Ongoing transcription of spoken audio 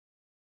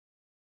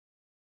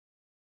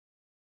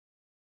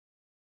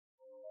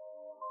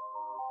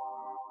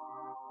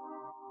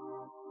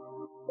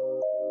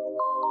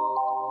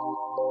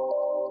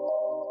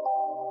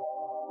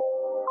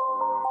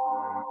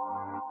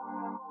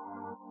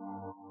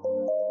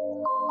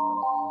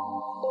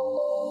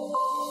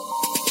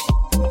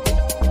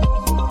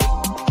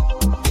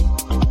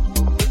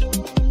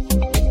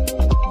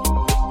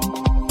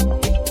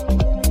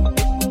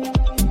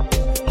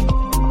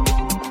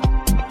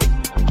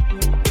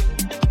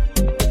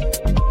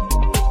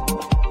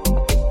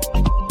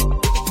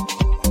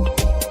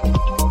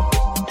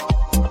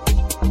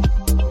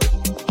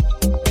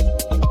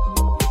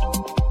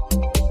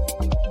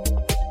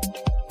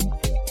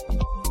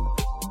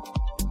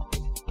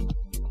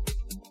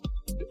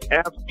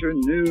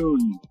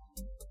afternoon,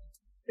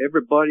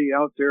 everybody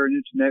out there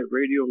in internet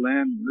radio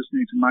land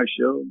listening to my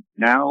show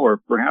now or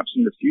perhaps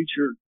in the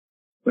future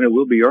when it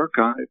will be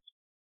archived.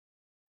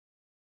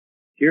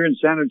 Here in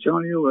San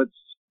Antonio, it's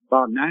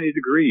about 90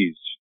 degrees.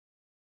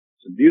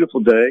 It's a beautiful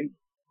day.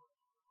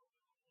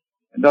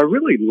 And I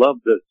really love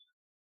this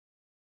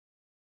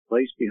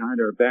place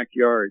behind our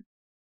backyard.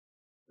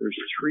 There's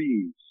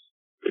trees.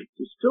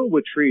 It's filled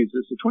with trees.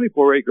 It's a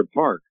 24-acre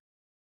park.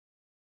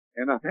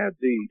 And I've had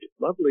the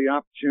lovely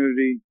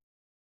opportunity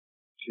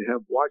to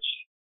have watched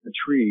the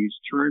trees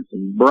turn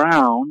from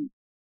brown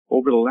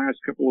over the last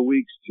couple of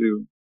weeks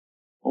to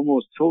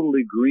almost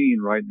totally green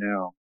right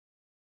now.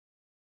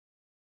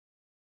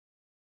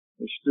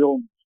 There's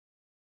still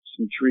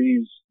some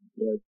trees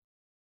that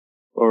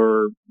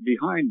are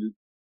behind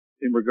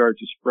in regard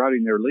to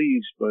sprouting their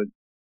leaves, but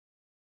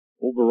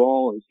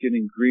overall it's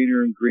getting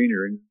greener and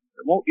greener, and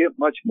it won't get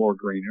much more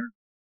greener.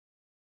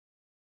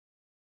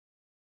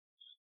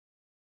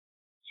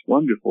 It's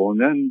wonderful.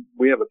 And then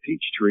we have a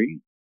peach tree,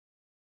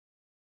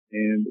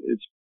 and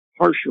it's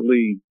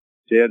partially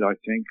dead, I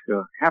think.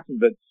 Half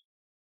of it's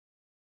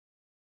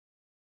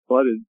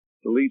budded.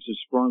 The leaves have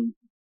sprung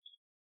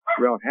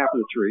throughout half of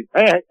the tree.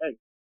 Hey,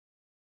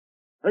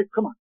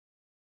 come on.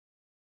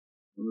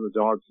 One of the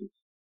dogs is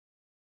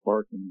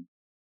barking.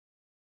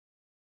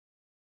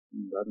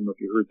 I don't know if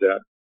you heard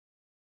that.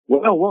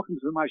 Well, welcome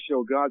to my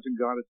show, Gods and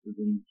Goddesses.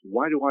 And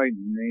why do I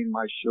name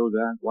my show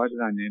that? Why did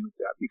I name it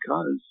that?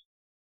 Because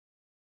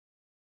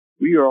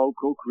we are all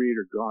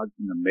co-creator gods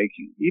in the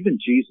making. Even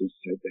Jesus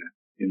said that,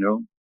 you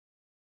know.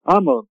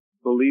 I'm a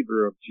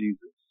believer of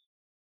Jesus.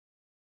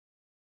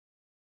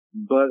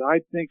 But I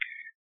think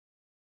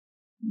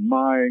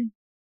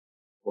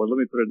let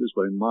me put it this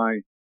way,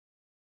 my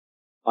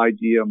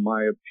idea,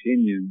 my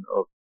opinion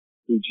of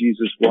who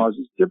Jesus was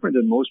is different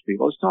than most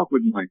people. I was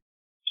talking with my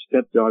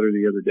stepdaughter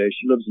the other day.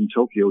 She lives in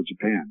Tokyo,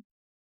 Japan.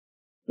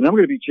 And I'm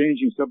going to be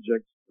changing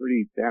subjects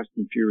pretty fast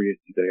and furious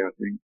today, I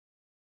think.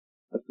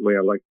 That's the way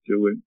I like to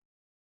do it.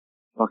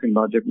 Talking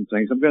about different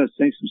things. I'm going to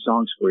sing some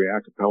songs for you,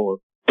 a cappella.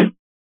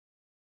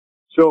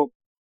 So,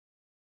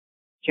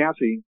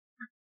 Kathy,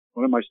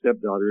 one of my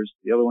stepdaughters,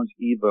 the other one's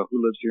Eva,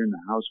 who lives here in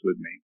the house with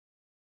me,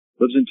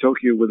 lives in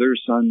Tokyo with her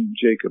son,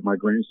 Jacob, my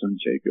grandson,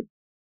 Jacob.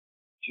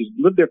 She's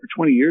lived there for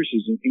 20 years.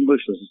 She's an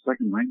English as a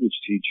second language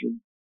teacher.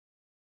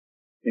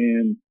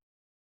 And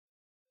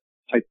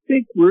I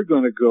think we're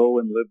going to go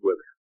and live with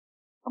her.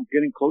 I'm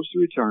getting close to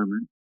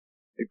retirement.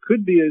 It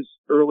could be as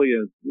early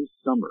as this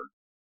summer,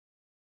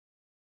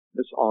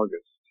 this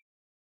August.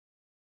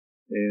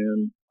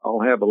 And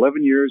I'll have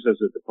 11 years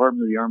as a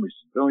Department of the Army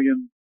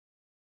civilian.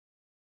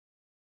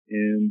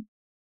 And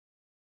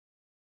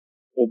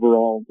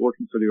overall,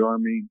 working for the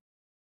Army,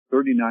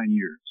 39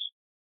 years.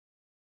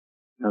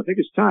 And I think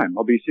it's time.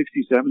 I'll be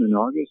 67 in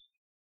August.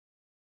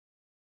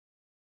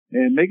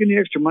 And making the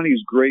extra money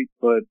is great,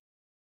 but,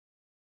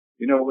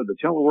 you know, with the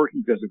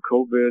teleworking because of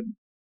COVID,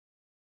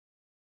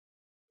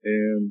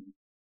 and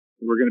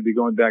we're going to be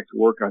going back to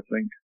work, I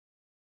think,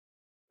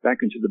 back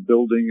into the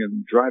building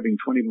and driving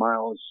 20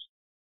 miles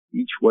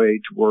each way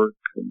to work.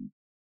 And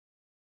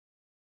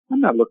I'm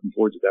not looking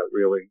forward to that,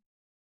 really.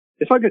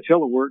 If I could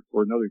telework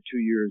for another 2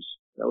 years,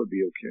 that would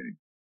be okay.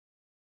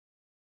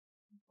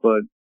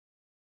 But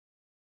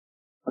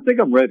I think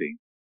I'm ready.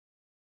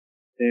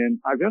 And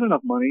I've got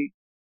enough money.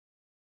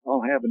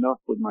 I'll have enough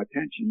with my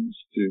pensions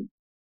to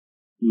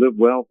live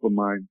well for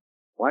my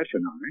wife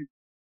and I.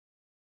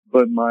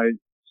 But my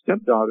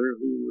stepdaughter,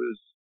 who is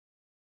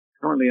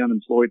currently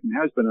unemployed and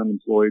has been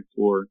unemployed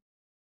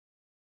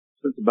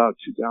since about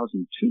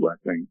 2002, I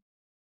think.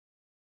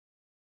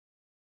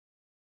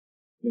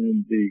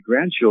 And the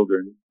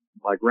grandchildren,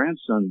 my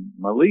grandson,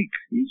 Malik,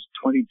 he's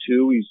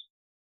 22.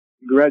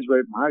 He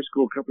graduated from high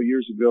school a couple of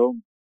years ago.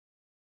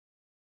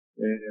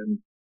 And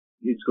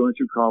he's going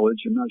through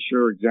college. I'm not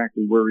sure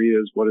exactly where he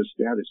is, what his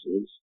status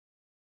is.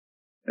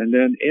 And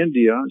then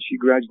India, she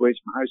graduates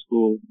from high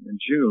school in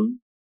June.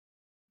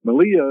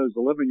 Malia is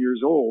 11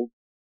 years old,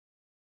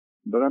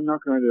 but I'm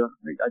not going to,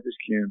 I just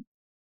can't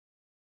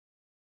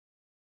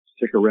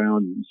stick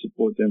around and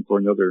support them for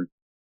another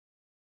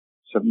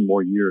 7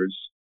 more years.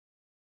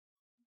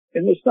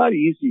 And it's not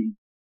easy.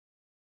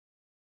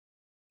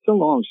 It's a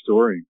long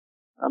story.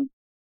 I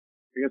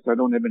guess I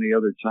don't have any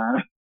other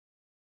time.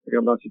 I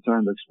got lots of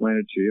time to explain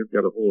it to you. I've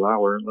got a whole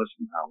hour, less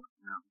than an hour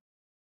now.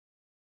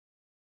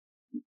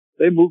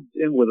 They moved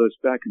in with us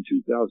back in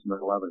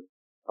 2011.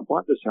 I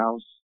bought this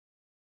house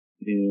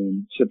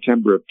in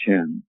September of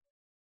 10.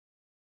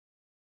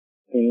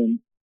 And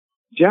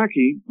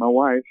Jackie, my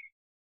wife,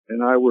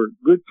 and I were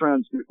good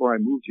friends before I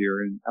moved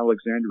here in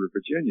Alexandria,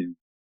 Virginia.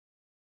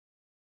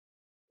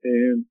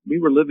 And we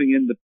were living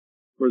in the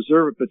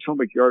Reserve at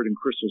Potomac Yard in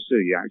Crystal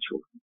City,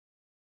 actually.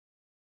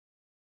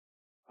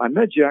 I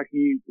met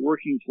Jackie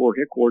working for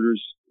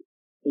Headquarters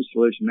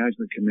Installation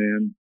Management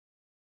Command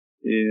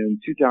in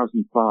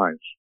 2005.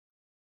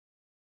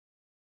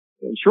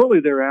 And shortly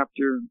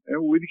thereafter,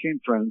 and we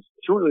became friends.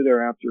 Shortly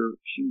thereafter,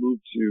 she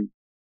moved to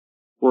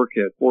work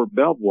at Fort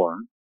Belvoir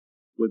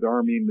with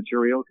Army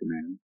Materiel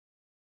Command.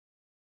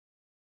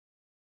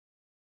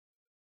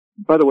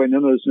 By the way,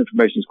 none of this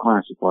information is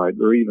classified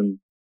or even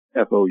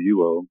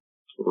FOUO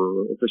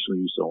for official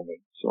use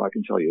only. So I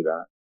can tell you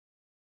that.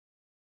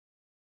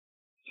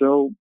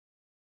 So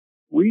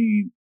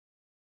we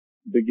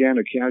began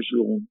a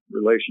casual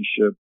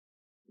relationship.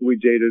 We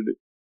dated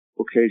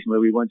occasionally.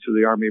 We went to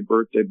the Army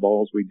birthday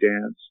balls. We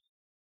danced.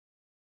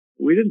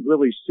 We didn't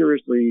really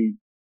seriously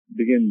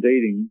begin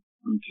dating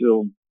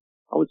until,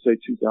 I would say,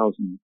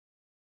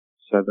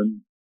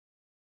 2007.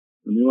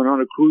 And we went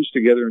on a cruise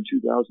together in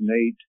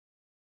 2008.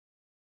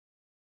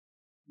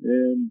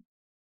 And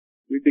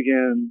we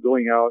began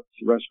going out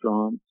to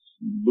restaurants,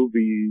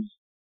 movies,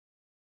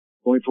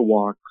 going for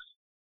walks.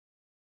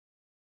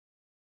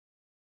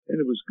 And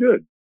it was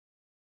good.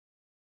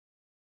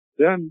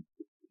 Then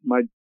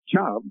my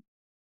job,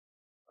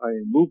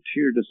 I moved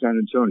here to San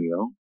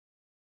Antonio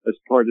as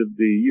part of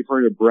you've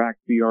heard of BRAC,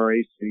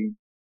 B-R-A-C,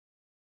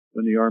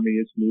 when the Army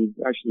is moved.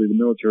 Actually, the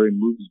military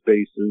moves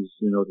bases,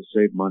 to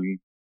save money,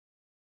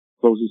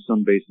 closes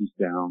some bases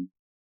down.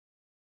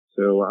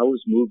 So I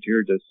was moved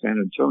here to San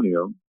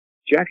Antonio.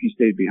 Jackie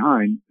stayed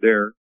behind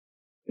there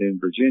in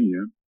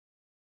Virginia.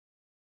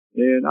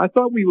 And I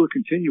thought we would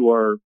continue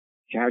our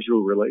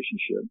casual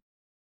relationship.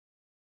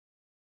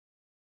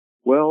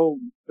 Well,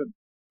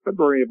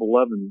 February of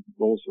 11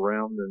 rolls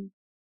around and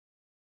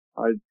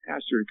I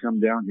asked her to come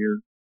down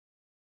here,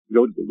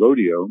 go to the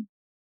rodeo.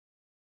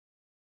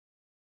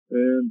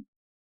 And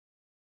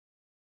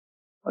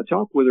I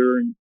talked with her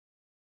and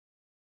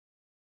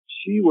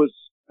she was,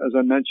 as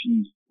I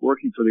mentioned,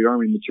 working for the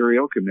Army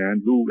Materiel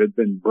Command who had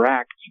been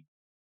bracked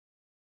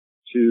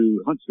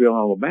to Huntsville,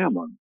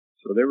 Alabama.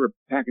 So they were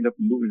packing up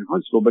and moving to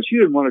Huntsville, but she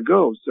didn't want to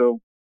go.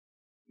 So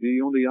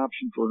the only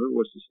option for her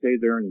was to stay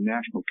there in the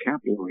National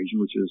Capital Region,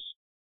 which is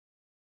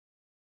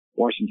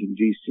Washington,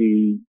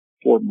 D.C.,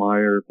 Fort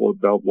Myer, Fort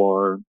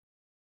Belvoir,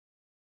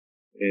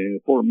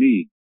 and Fort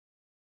Meade.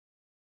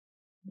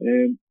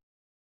 And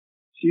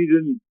she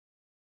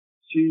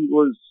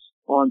was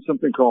on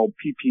something called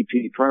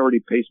PPP,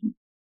 Priority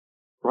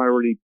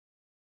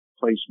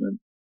Placement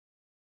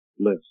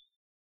List.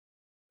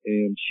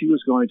 And she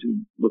was going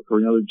to look for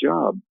another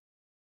job.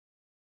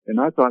 And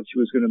I thought she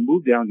was going to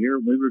move down here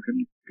and we were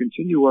going to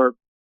continue our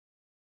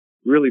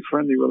really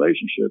friendly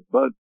relationship.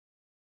 But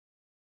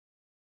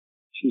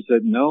she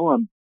said, no,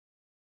 I'm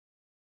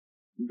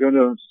going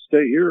to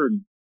stay here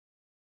and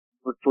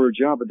look for a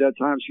job. At that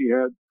time, she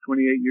had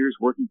 28 years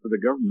working for the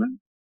government,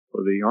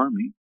 for the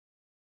Army.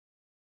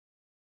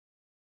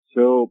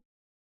 So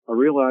I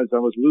realized I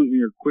was losing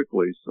her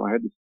quickly. So I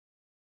had to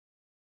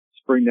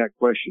spring that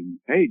question.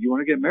 Hey, do you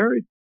want to get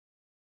married?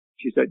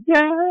 She said,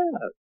 yeah.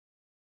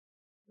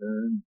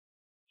 And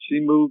she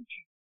moved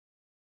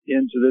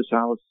into this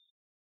house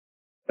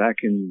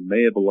back in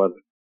May of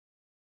 11.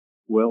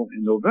 Well,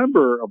 in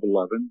November of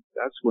 11,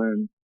 that's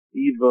when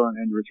Eva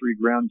and her 3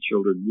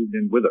 grandchildren moved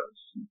in with us.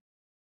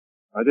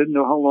 I didn't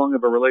know how long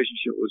of a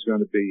relationship it was going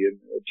to be.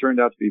 It turned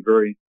out to be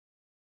very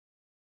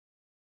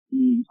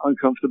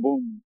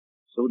uncomfortable,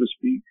 so to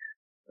speak.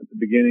 At the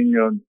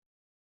beginning,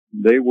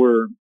 they'd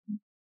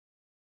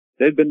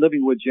been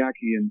living with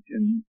Jackie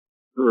in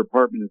her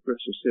apartment in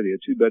Crystal City, a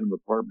 2-bedroom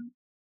apartment,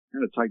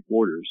 kind of tight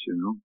quarters,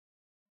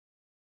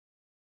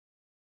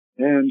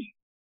 And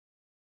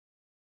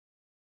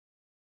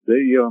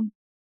they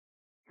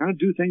kind of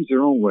do things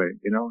their own way,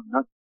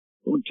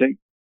 don't take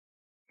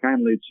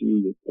kindly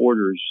to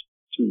orders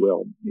too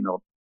well,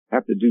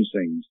 have to do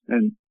things.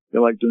 And they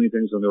like doing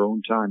things on their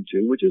own time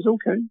too, which is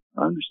okay.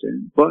 I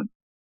understand. But,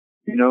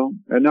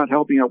 and not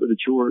helping out with the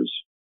chores,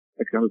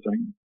 that kind of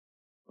thing.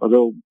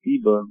 Although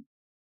Eva,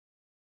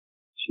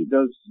 she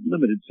does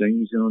limited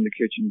things, in the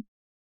kitchen,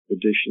 the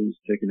dishes,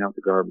 taking out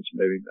the garbage,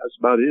 maybe. That's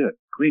about it.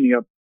 Cleaning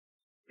up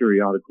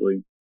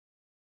periodically.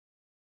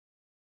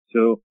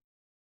 So,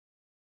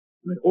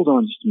 hold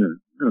on just a minute.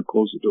 I'm going to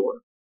close the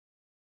door.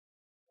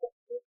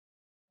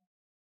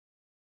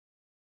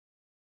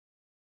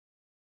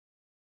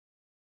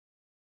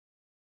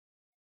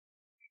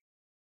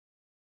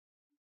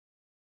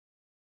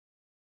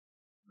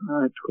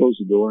 I have to close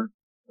the door.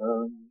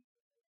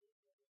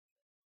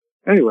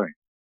 Anyway,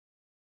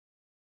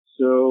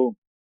 so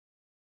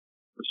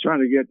I was trying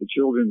to get the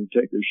children to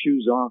take their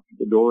shoes off at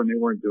the door, and they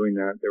weren't doing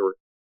that. They were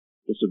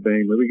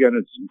disobeying. We got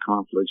into some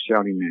conflicts,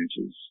 shouting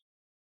matches.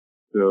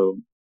 So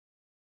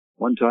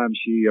one time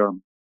she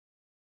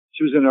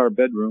was in our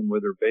bedroom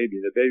with her baby.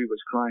 The baby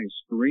was crying,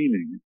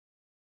 screaming,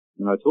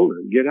 and I told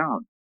her, "Get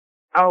out,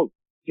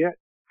 get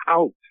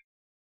out."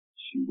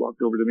 She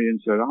walked over to me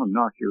and said, "I'll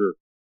knock your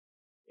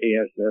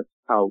ASS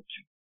out."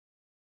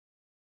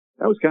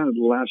 That was kind of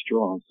the last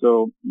straw.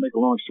 So, to make a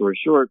long story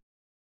short,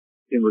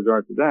 in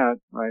regard to that,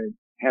 I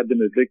had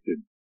them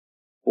evicted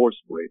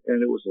forcibly,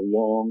 and it was a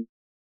long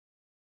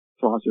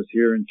process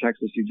here in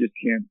Texas. You just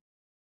can't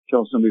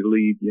tell somebody to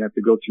leave. You have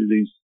to go through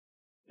these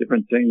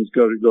different things.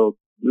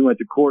 We went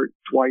to court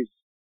twice,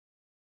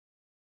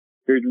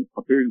 appeared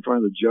in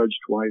front of the judge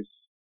twice,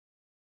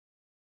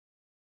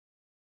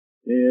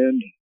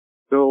 and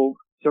so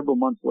several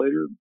months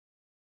later,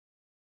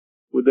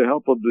 with the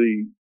help of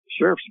the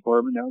sheriff's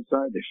department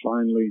outside, they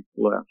finally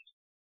left.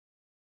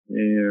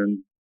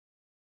 And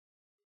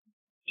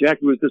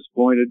Jackie was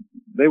disappointed.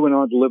 They went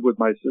on to live with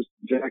my sister,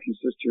 Jackie's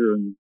sister,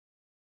 in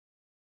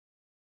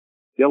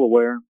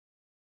Delaware.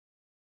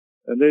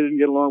 And they didn't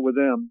get along with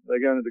them. They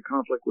got into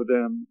conflict with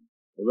them.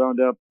 They wound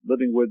up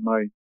living with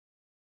my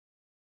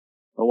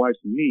wife's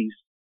niece,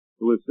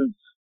 who was since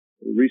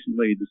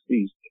recently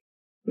deceased.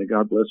 May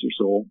God bless her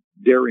soul.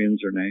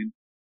 Darian's her name.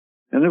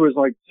 And there was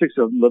like 6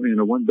 of them living in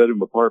a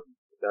 1-bedroom apartment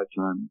at that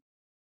time.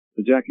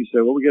 So Jackie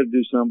said, well, we got to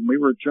do something. We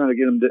were trying to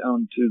get them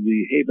down to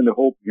the Haven of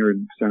Hope here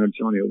in San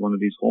Antonio, one of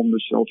these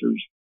homeless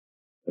shelters.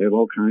 They have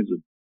all kinds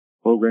of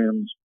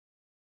programs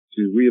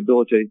to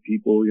rehabilitate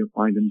people,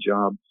 find them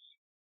jobs,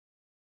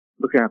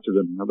 look after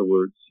them. In other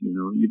words,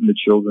 even the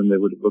children, they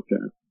would have looked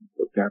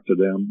after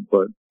them.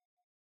 But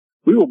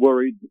we were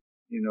worried,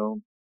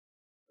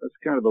 that's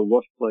kind of a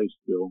rough place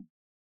still.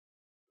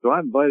 So I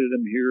invited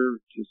them here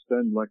to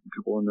spend like a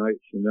couple of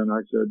nights. And then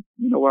I said,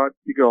 you know what?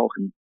 You all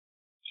can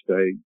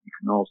stay. You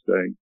can all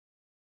stay.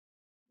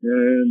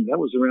 And that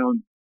was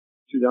around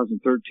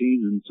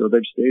 2013. And so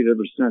they've stayed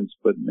ever since.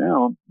 But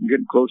now I'm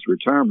getting close to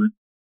retirement.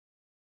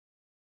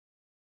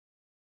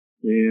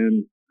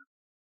 And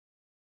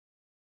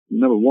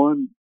number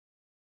one,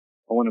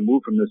 I want to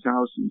move from this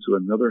house into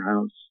another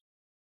house.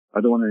 I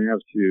don't want to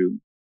have to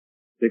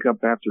pick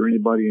up after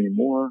anybody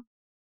anymore.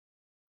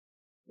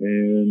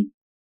 And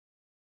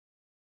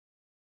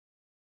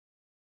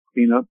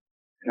clean up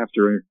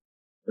after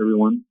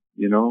everyone,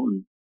 and I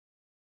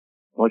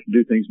like to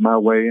do things my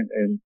way.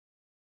 And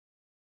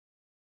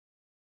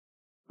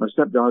my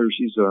stepdaughter,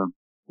 she's,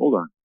 hold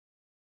on.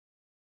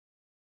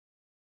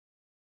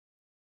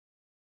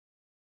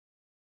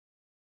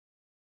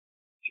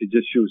 She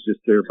was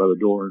just there by the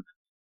door.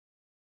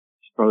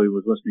 She probably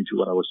was listening to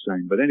what I was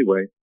saying. But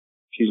anyway,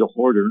 she's a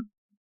hoarder.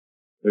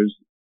 There's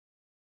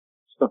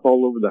stuff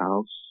all over the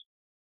house.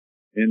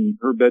 In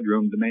her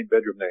bedroom, the main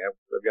bedroom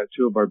they've got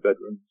 2 of our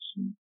bedrooms.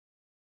 And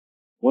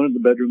one of the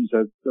bedrooms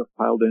has stuff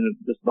piled in it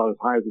just about as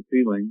high as the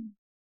ceiling.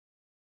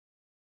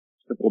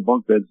 A couple of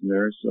bunk beds in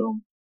there, so.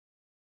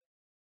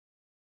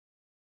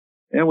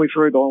 And I've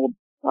heard all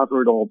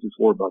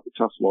before about the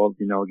tough love,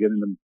 getting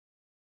them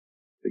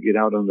to get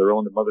out on their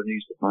own. The mother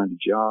needs to find a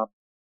job.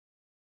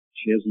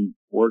 She hasn't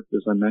worked,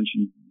 as I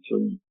mentioned,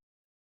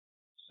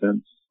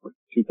 since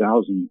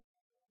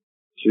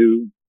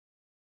 2002.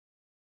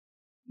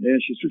 Yeah,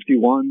 she's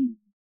 51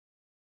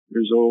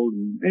 years old.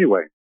 And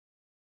anyway,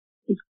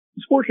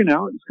 it's working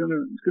out. It's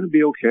gonna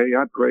be okay.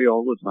 I pray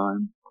all the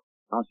time,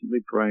 constantly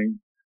praying.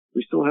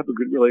 We still have a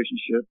good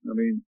relationship. I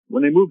mean,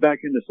 when they moved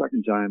back in the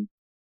second time,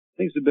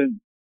 things have been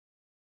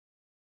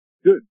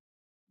good.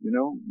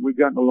 We've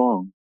gotten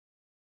along.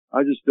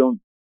 I just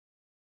don't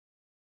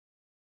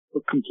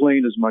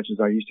complain as much as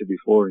I used to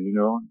before. I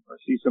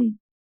see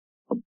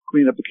I'll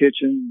clean up the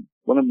kitchen.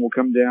 One of them will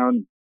come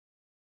down,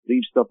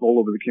 leave stuff all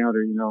over the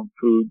counter,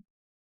 food,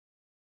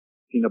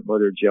 peanut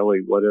butter,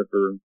 jelly,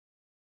 whatever,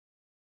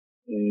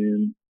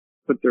 and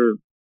put their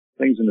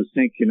things in the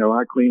sink.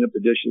 I clean up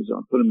the dishes.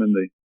 I'll put them in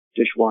the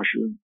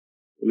dishwasher,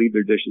 leave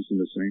their dishes in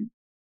the sink.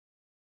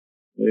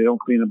 They don't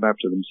clean up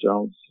after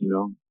themselves,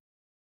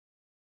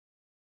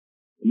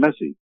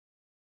 Messy.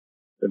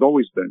 They've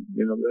always been,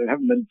 they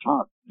haven't been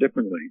taught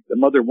differently. The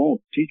mother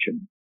won't teach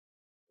them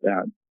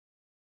that.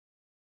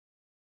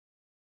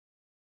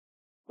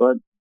 But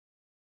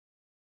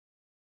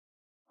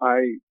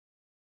I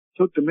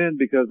took them in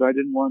because I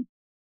didn't want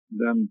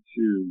them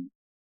to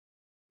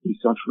be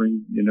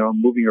suffering,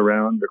 moving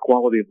around. The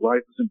quality of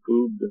life was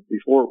improved.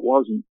 Before it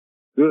wasn't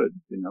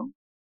good,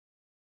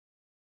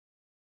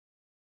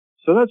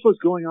 So that's what's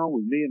going on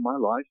with me in my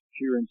life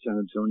here in San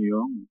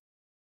Antonio.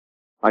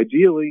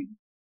 Ideally,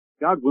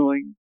 God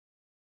willing,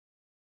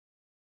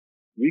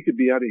 we could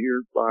be out of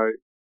here by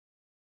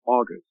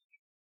August.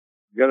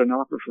 Got an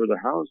offer for the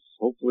house.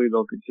 Hopefully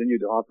they'll continue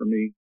to offer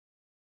me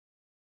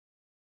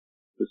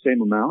the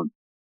same amount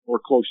or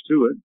close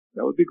to it.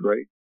 That would be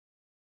great.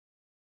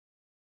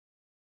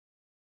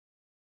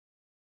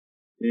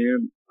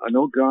 And I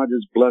know God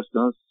has blessed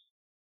us,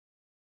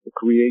 the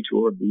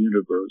creator of the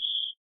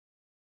universe.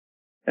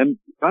 And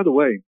by the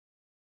way,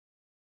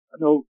 I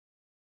know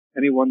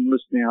anyone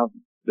listening out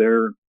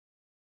there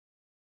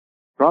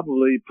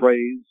probably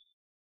prays.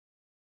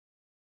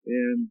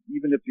 And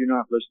even if you're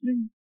not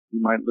listening,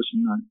 you might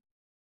listen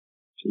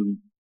to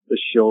the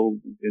show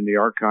in the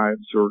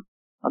archives, or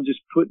I'm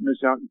just putting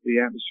this out into the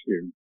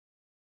atmosphere.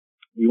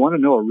 You want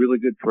to know a really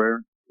good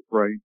prayer to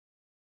pray?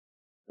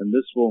 And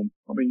this will,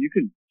 you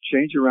can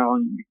change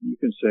around. You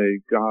can say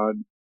God,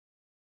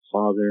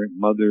 Father,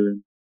 Mother,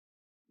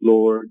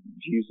 Lord,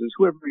 Jesus,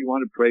 whoever you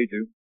want to pray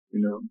to,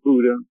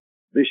 Buddha,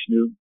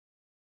 Vishnu.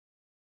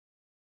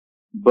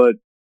 But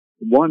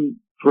one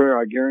prayer,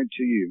 I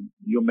guarantee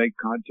you'll make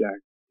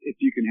contact if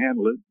you can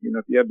handle it.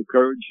 If you have the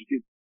courage,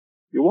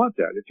 you want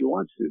that, if you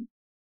want to.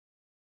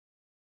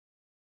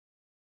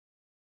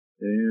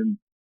 And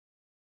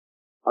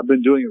I've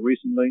been doing it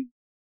recently.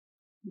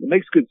 It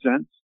makes good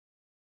sense.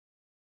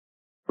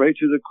 Pray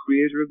to the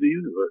creator of the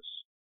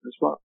universe. That's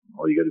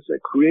all you got to say.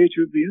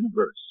 Creator of the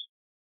universe.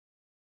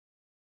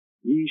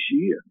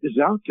 she is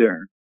out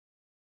there.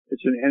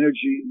 It's an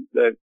energy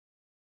that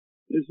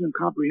is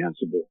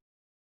incomprehensible.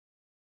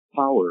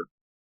 Power,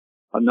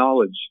 a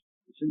knowledge,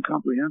 it's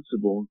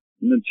incomprehensible.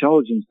 An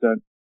intelligence that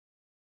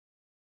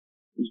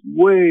is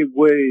way,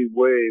 way,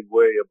 way,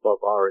 way above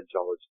our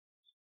intelligence.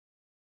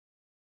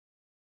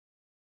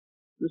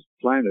 This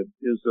planet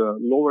is a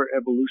lower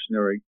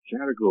evolutionary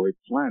category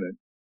planet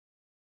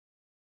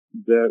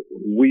that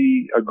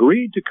we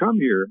agreed to come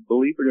here,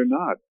 believe it or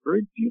not.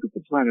 Very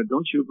beautiful planet,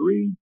 don't you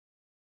agree?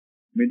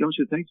 I mean, don't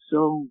you think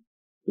so?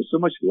 There's so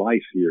much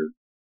life here.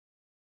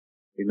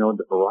 You know,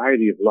 the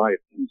variety of life,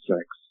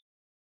 insects,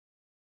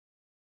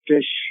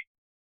 fish,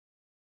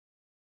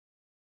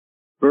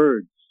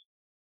 birds,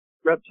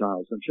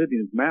 reptiles,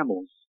 amphibians,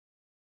 mammals.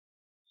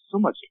 So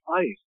much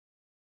life.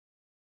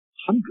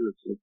 Hundreds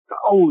of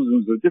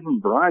thousands of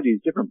different varieties,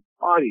 different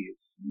bodies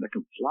that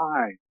can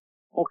fly.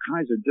 All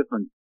kinds of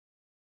different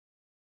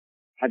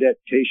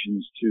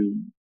adaptations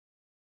to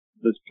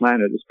this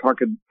planet. It's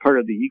part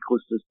of the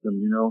ecosystem,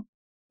 you know,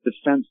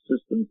 defense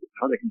systems,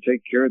 how they can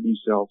take care of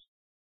themselves.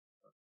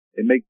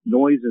 They make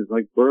noises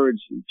like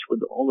birds with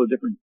all the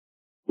different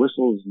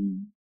whistles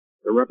and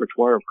the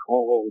repertoire of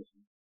calls.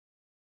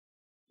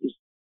 Just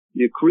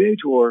the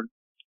creator,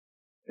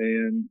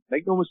 and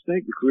make no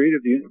mistake, the creator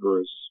of the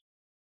universe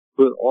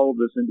put all of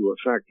this into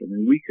effect. I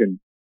mean, we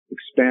can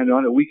expand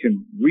on it. We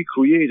can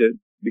recreate it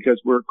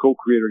because we're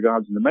co-creator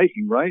gods in the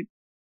making, right?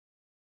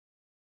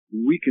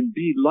 We can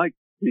be like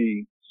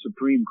the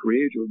supreme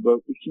creator, but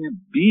we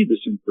can't be the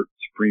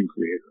supreme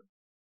creator.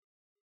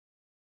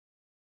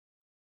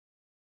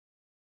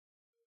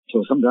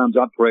 So sometimes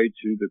I pray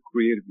to the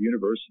creative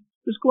universe.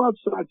 Just go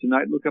outside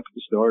tonight, look up at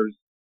the stars.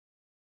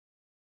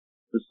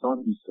 The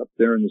sun's up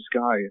there in the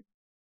sky.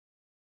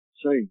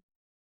 Say,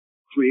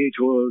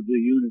 creator of the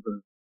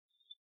universe,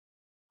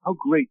 how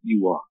great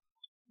you are.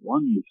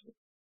 Wonderful.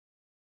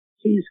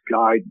 Please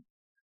guide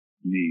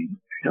me,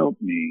 help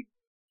me,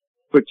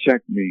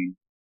 protect me.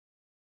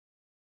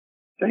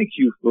 Thank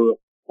you for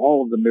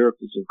all of the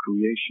miracles of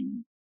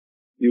creation.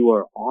 You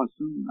are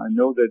awesome. I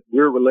know that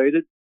we're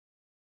related.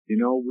 You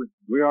know,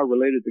 we are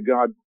related to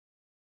God.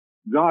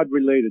 God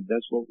related,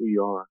 that's what we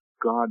are.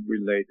 God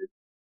related.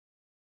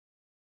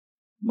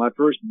 My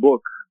first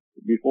book,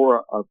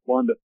 before I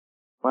wound up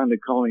finally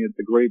calling it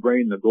The Gray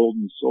Brain, The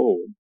Golden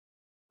Soul,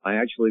 I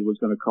actually was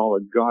going to call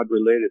it God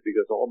related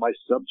because all my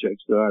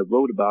subjects that I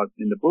wrote about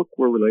in the book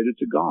were related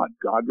to God.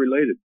 God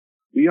related.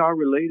 We are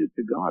related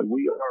to God.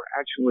 We are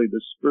actually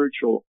the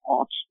spiritual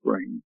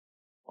offspring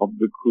of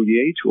the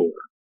Creator.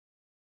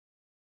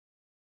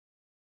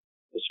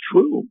 It's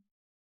true.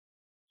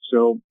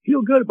 So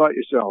feel good about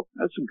yourself.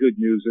 That's some good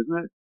news,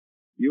 isn't it?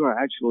 You are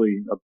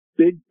actually a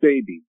big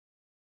baby.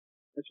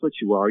 That's what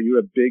you are. You're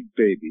a big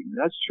baby.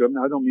 That's true.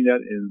 Now, I don't mean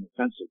that in an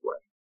offensive way.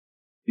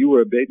 You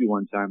were a baby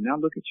one time. Now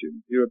look at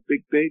you. You're a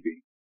big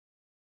baby.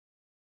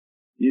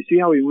 You see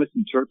how we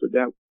misinterpret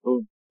that,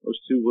 those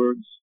two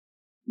words?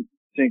 You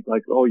think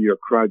like, oh, you're a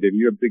crybaby.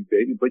 You're a big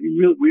baby. But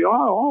we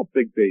are all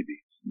big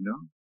babies, you know?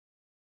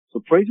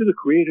 So pray to the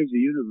creator of the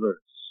universe.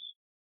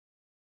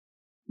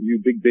 You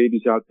big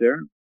babies out there.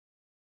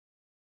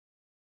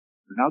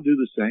 And I'll do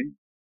the same.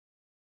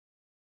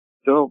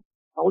 So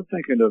I was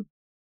thinking of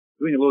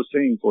doing a little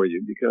singing for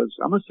you because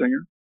I'm a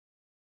singer.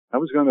 I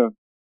was going to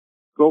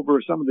go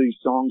over some of these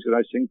songs that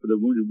I sing for the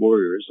Wounded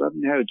Warriors. I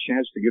haven't had a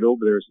chance to get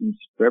over there since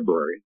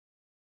February.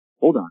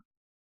 Hold on.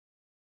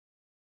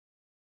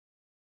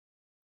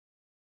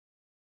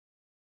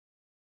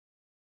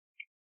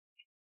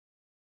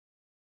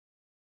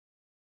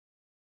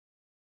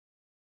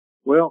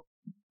 Well,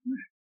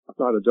 I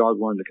thought a dog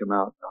wanted to come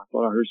out. I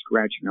thought I heard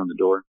scratching on the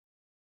door.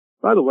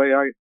 By the way,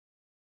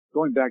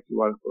 going back to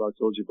what I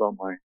told you about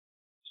my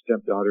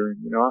stepdaughter,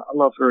 you know, I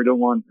love her. I don't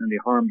want any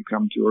harm to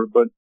come to her,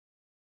 but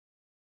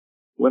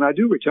when I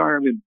do retire,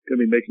 I'm going to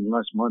be making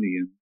less money,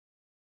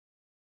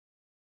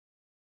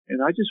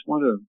 and I just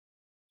want to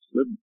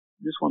live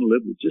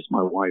with just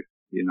my wife,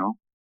 you know.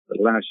 For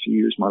the last few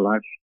years of my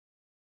life,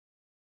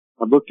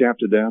 I've looked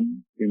after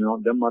them, you know,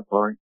 done my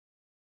part.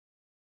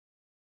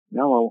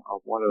 Now I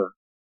want to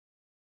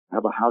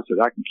have a house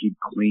that I can keep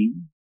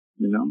clean,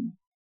 you know,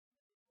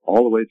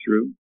 all the way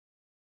through.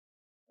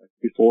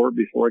 Before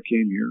I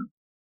came here,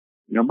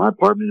 you know, my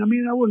apartment, I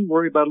mean, I wouldn't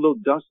worry about a little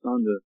dust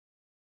on the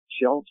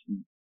shelves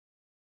and,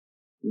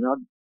 you know,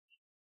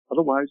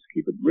 otherwise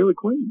keep it really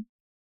clean.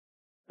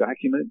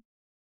 Vacuum it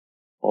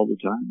all the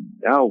time.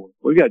 Now,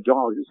 we got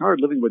dogs. It's hard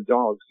living with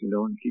dogs, you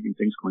know, and keeping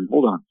things clean.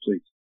 Hold on,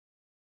 please.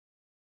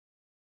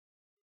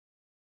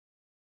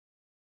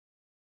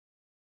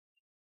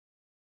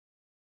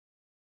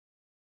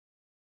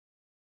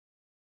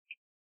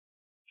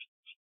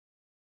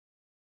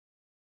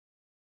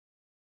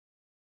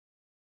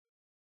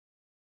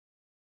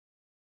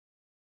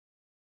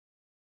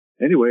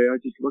 Anyway, I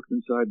just looked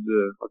inside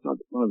I thought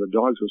one of the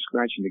dogs was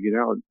scratching to get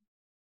out.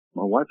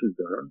 My wife is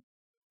there.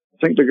 I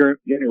think they're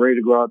getting ready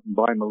to go out and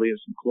buy Malia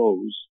some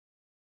clothes.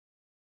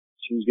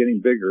 She's getting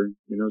bigger.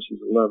 You know, she's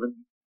 11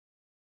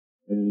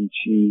 and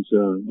she's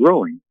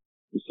growing.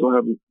 She still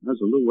has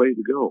a little way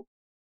to go.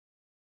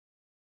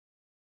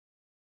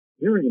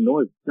 hearing a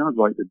noise. It sounds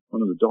like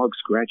one of the dogs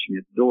scratching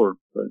at the door,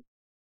 but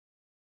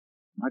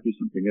it might be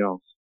something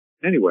else.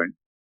 Anyway,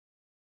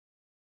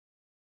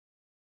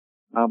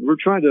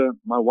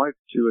 my wife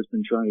too has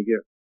been trying to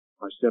get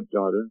my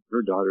stepdaughter,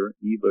 her daughter,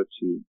 Eva,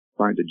 to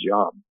find a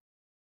job.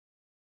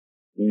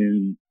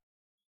 And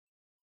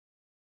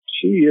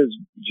she has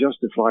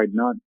justified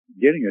not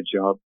getting a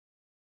job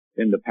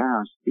in the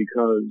past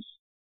because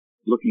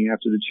looking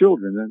after the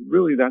children. And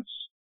really that's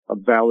a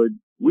valid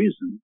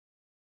reason,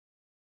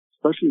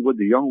 especially with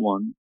the young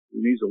one who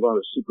needs a lot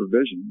of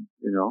supervision,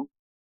 you know.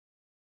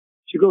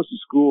 She goes to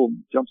school,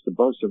 jumps the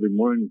bus every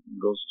morning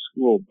and goes to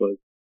school, but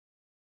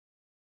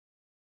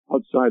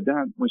outside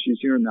that, when she's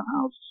here in the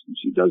house,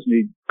 she does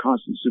need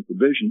constant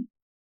supervision.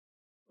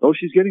 Though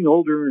she's getting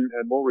older and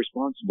more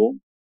responsible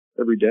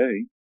every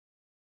day.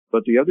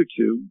 But the other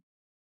two,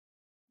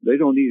 they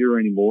don't need her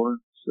anymore.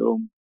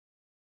 So,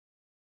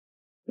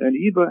 and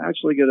Eva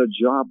actually got a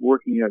job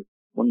working at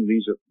one of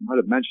these, I might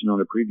have mentioned on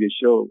a previous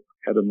show,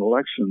 at an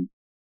election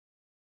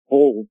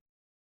poll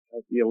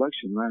at the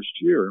election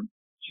last year.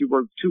 She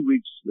worked 2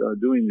 weeks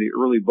doing the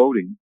early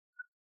voting.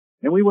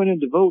 And we went in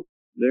to vote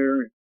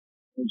there,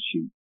 and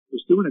she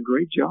was doing a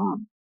great job.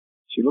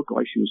 She looked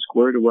like she was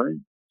squared away.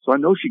 So I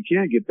know she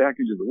can get back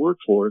into the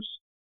workforce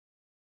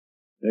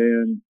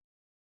and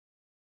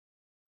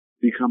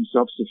become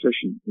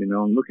self-sufficient, you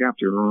know, and look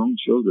after her own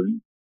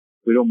children.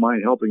 We don't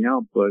mind helping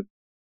out, but,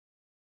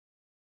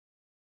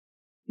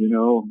 you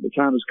know, the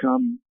time has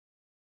come.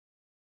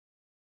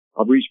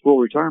 I've reached full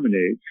retirement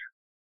age,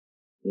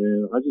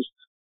 and I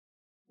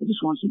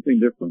just want something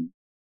different.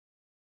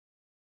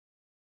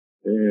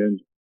 And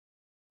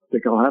I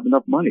think I'll have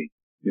enough money,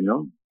 you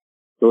know,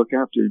 to look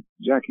after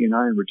Jackie and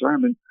I in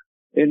retirement.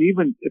 And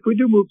even if we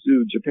do move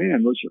to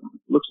Japan, which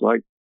looks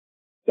like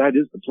that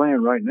is the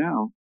plan right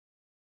now,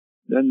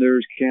 then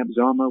there's Camp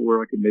Zama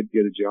where I can maybe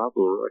get a job,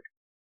 or I can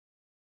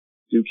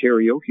do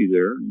karaoke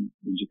there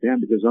in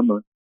Japan because I'm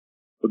a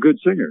good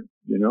singer,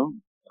 you know.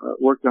 I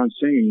worked on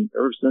singing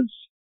ever since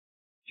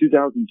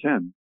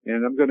 2010.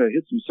 And I'm going to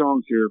hit some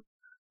songs here.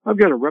 I've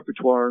got a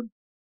repertoire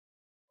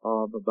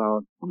of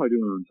about, how am I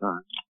doing on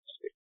time?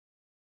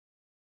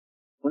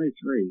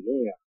 23,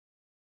 yeah.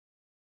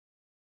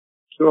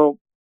 So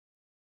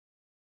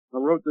I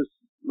wrote this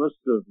list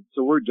of, it's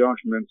a Word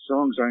document,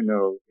 songs I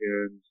know,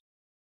 and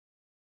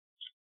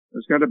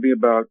there's got to be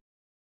about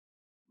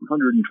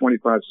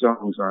 125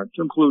 songs on it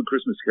to include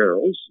Christmas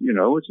carols, you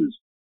know, which is,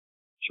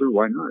 sure,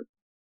 why not?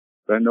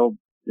 I know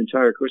the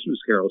entire Christmas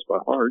carols by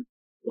heart.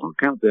 I'll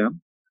count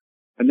them.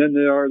 And then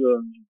there are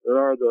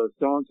the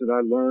songs that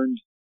I learned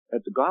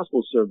at the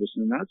gospel service,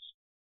 and that's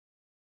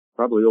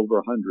probably over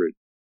 100.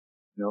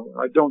 You know,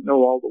 I don't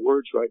know all the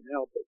words right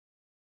now, but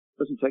it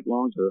doesn't take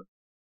long to,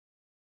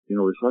 you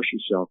know, refresh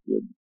yourself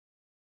with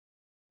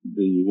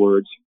the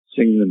words,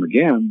 singing them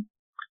again.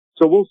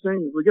 So we'll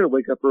sing, we got to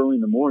wake up early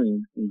in the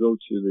morning and go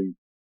to the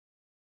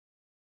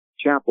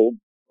chapel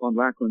on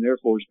Lackland Air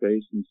Force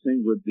Base and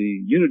sing with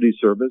the Unity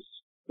service.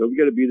 So we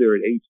got to be there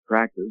at 8 to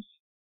practice.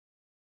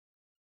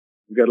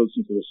 We've got to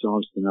listen to the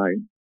songs tonight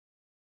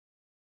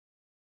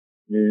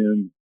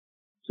and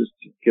just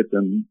get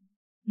them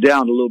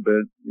down a little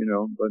bit, you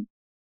know. But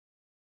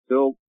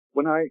so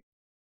when I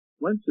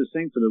went to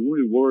sing for the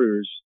Wounded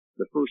Warriors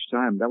the first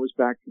time, that was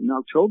back in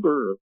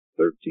October of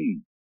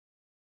 13.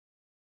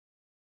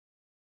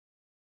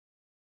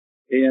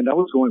 And I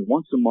was going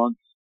once a month.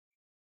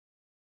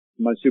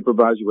 My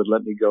supervisor would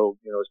let me go,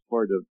 you know, as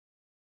part of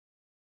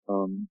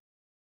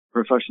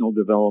professional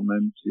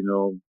development, you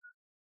know,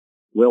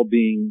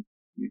 well-being,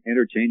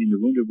 entertaining the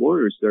Wounded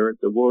Warriors there at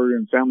the Warrior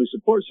and Family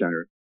Support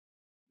Center.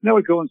 And I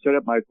would go and set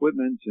up my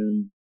equipment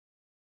and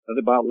at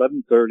about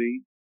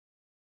 11:30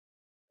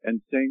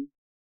 and sing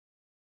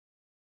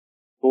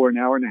for an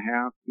hour and a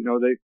half. You know,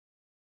 they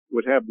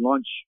would have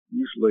lunch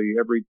usually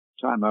every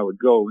time I would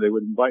go. They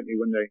would invite me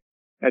when they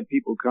had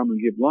people come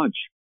and give lunch.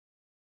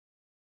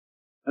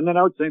 And then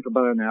I would sing for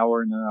about an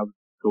hour, and then I would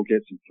go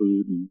get some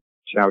food and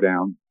chow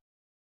down.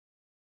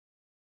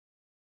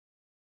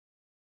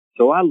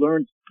 So I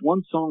learned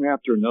one song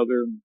after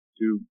another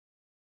to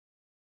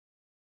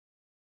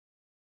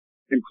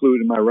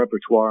include in my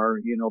repertoire,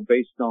 you know,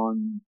 based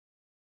on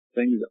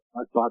things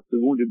I thought the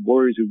Wounded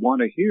Warriors would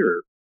want to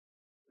hear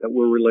that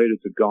were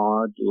related to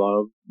God,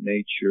 love,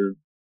 nature,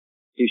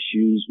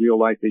 issues, real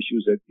life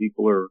issues that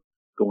people are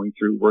going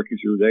through, working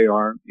through. They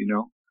are, you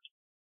know,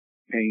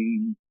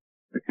 pain,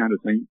 that kind of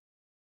thing.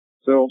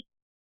 So,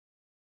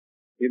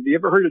 have you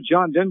ever heard of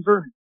John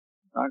Denver?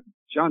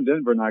 John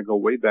Denver and I go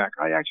way back.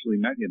 I actually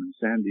met him in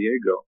San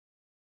Diego.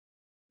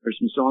 There's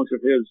some songs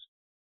of his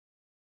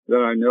that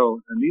I know,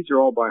 and these are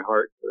all by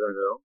heart that I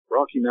know.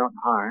 Rocky Mountain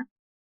High,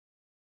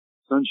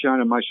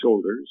 Sunshine on My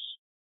Shoulders,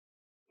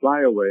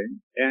 Fly Away,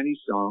 Annie's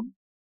Song,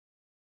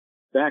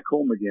 Back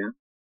Home Again,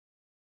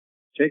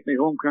 Take Me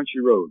Home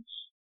Country Roads.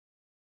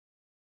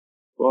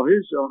 Well,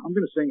 I'm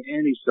going to sing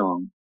Annie's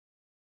Song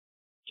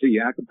to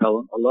you a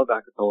cappella. I love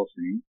a cappella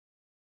singing.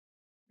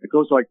 It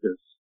goes like this.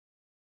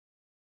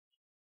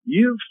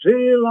 You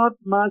fill up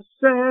my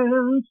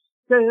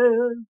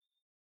senses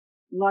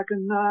like a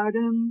night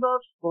in the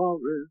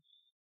forest,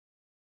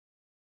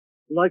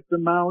 like the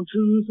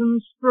mountains in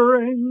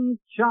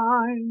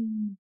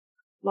springtime,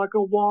 like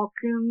a walk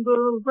in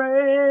the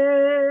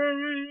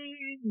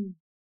rain,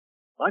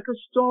 like a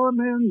storm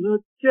in the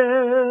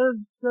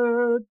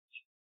desert,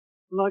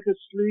 like a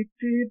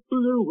sleepy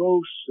blue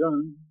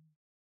ocean.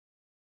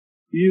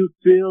 You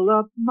fill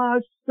up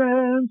my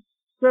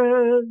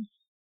senses,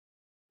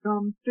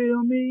 come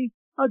fill me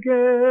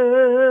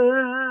again.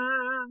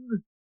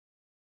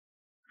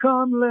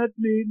 Come let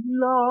me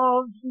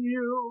love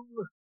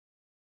you,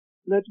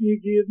 let me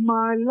give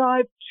my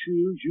life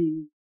to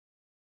you.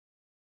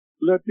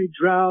 Let me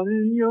drown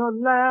in your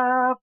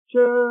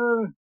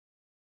laughter,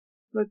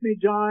 let me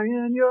die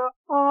in your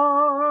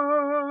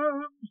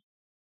arms.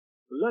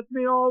 Let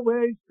me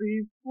always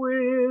be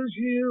with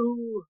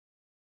you,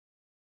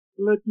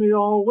 let me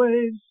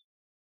always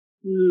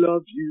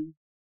love you.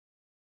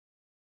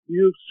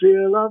 You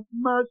fill up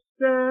my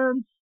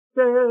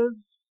senses,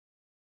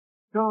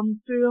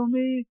 come fill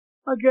me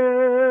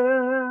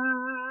again.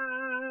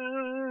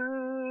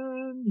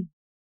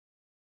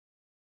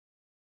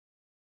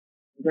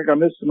 I think I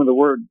missed some of the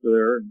words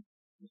there,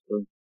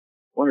 just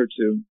one or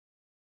two.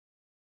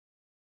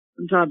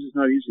 Sometimes it's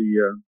not easy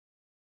to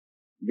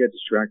get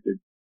distracted.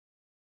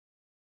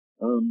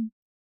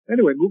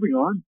 Anyway, moving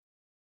on.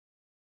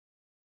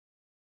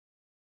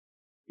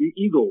 The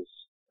Eagles,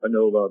 I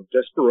know of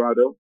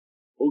Desperado,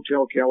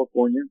 Hotel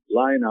California,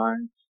 Lion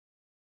Eyes,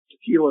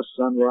 Tequila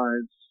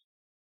Sunrise,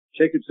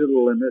 Take It to the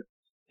Limit,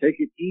 Take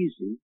It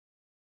Easy,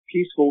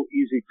 Peaceful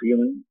Easy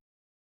Feeling,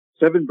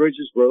 Seven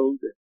Bridges Road,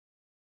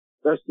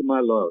 Best of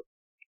My Love.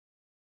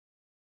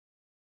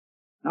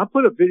 I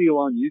put a video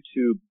on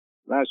YouTube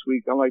last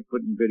week. I like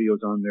putting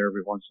videos on there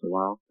every once in a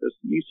while.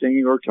 Just me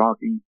singing or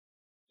talking,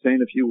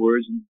 saying a few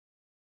words.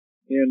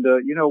 And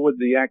you know, with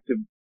the active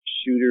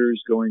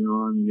shooters going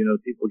on, you know,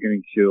 people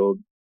getting killed,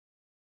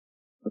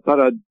 I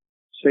thought I'd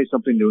say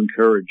something to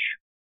encourage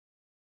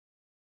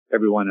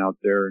everyone out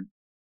there.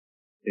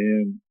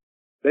 And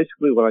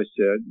basically what I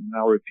said, and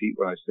I'll repeat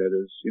what I said,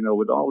 is, you know,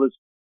 with all this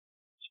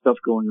stuff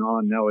going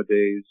on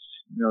nowadays,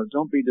 you know,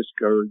 don't be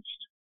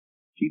discouraged.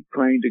 Keep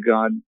praying to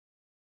God.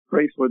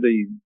 Pray for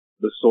the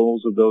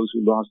souls of those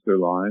who lost their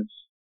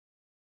lives.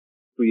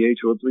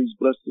 Creator, please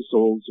bless the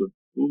souls of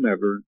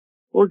whomever,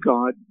 or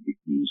God,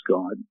 use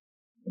God,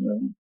 you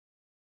know,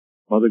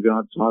 Mother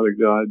God, Father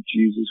God,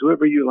 Jesus,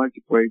 whoever you like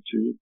to pray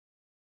to.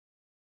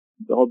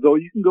 Although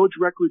you can go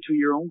directly to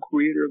your own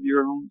creator of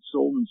your own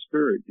soul and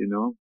spirit, you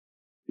know.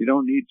 You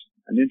don't need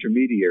an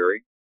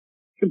intermediary.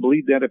 You can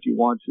believe that if you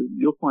want to.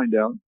 You'll find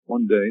out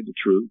one day the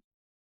truth.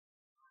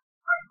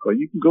 But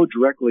you can go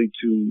directly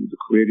to the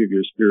creator of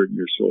your spirit and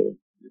your soul,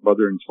 your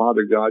Mother and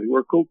Father God, who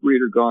are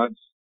co-creator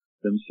gods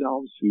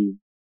themselves, who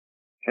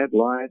had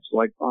lives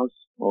like us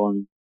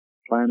on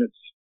planets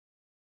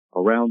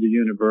around the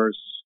universe.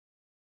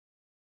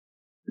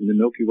 In the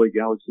Milky Way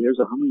galaxy, there's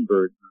a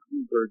hummingbird. A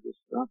hummingbird just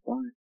stopped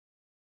by.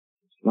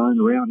 It's flying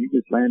around. He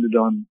just landed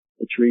on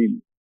a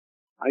tree.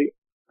 I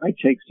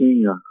take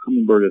seeing a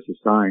hummingbird as a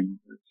sign.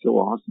 It's so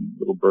awesome,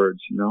 little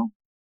birds, you know.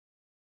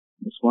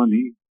 This one,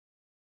 he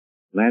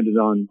landed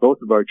on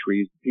both of our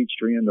trees, the peach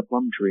tree and the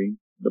plum tree.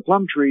 The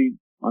plum tree,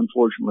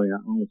 unfortunately, I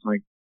don't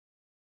think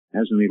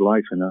has any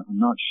life in it. I'm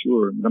not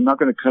sure. I'm not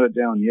going to cut it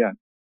down yet.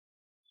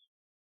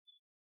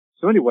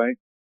 So anyway,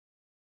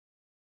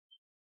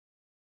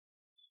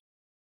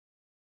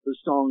 the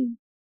song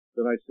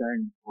that I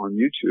sang on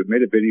YouTube,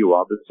 made a video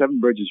of it, Seven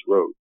Bridges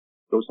Road,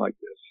 goes like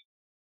this.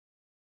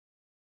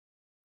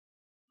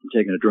 I'm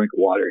taking a drink of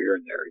water here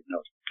and there, you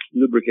know,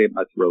 lubricate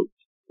my throat.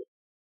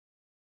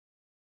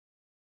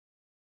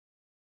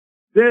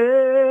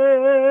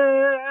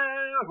 There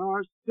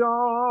are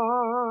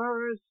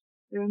stars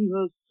in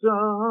the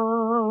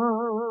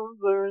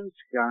southern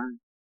sky,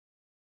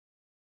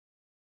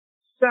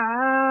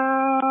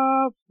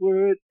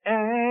 southward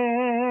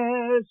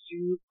as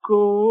you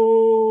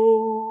go.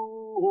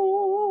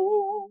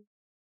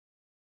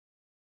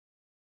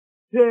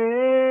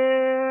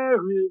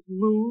 There is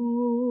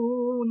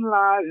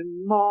moonlight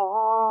and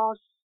moss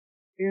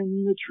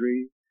in the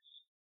trees.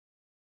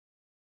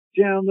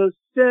 Down the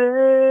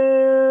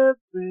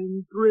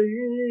seven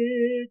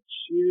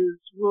bridges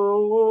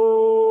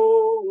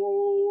road.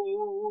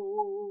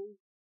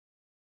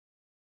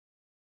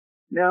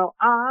 Now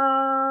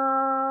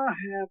I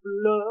have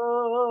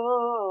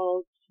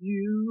loved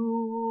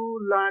you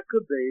like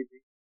a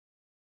baby,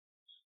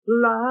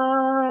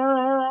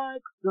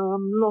 like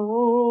some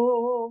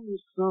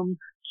lonesome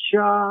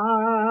child.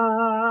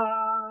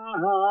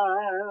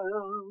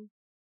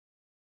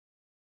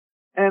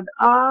 And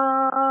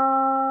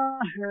I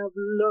have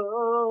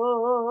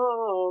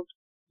loved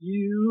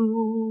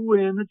you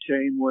in a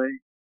tame way.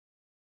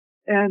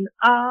 And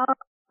I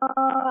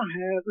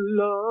have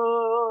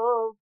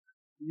loved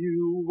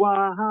you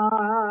wild.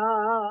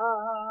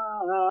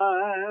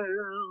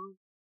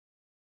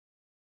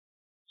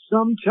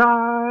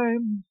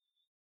 Sometimes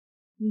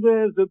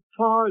there's a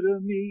part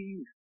of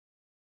me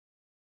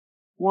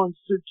wants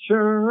to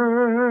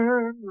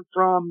turn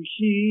from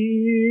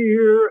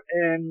here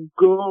and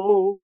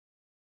go,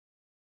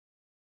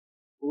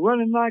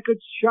 running like a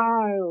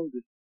child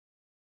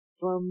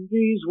from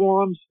these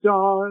warm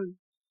stars,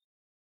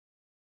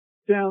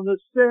 down the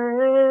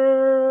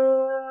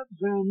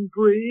steps and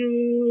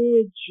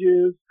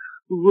bridges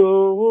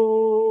road.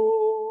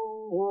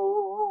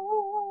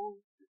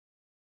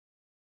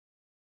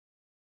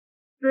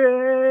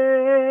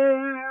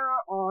 There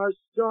are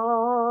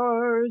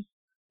stars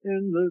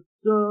in the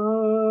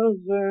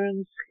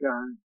southern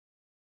sky,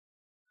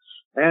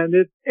 and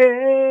if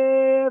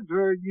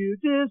ever you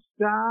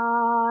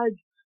decide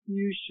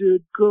you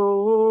should go,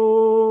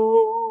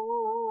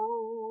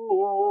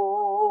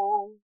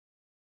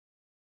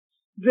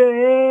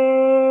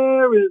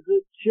 there is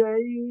a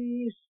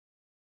taste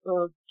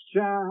of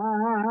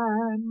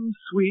time,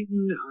 sweet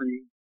and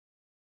honey,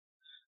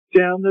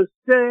 down the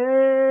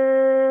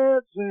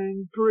steps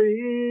and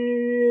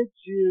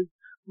bridges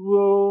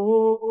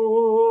road.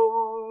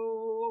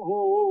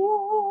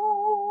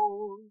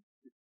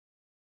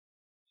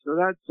 So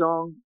that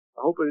song,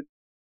 I hope it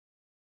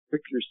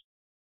picked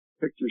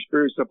your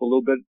spirits up a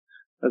little bit.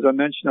 As I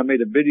mentioned, I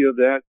made a video of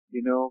that.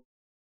 You know,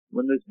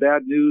 when this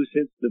bad news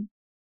hits the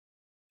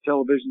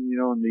television, you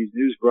know, in these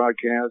news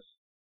broadcasts,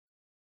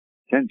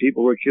 10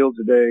 people were killed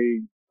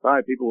today,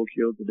 5 people were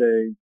killed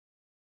today.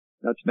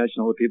 Not to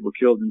mention all the people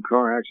killed in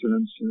car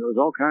accidents. You know, there's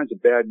all kinds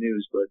of bad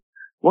news. But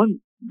one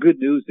good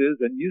news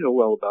is, and you know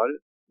well about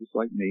it, just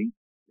like me,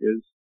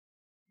 is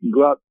you can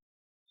go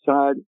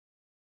outside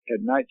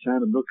at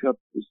nighttime and look up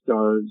the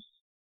stars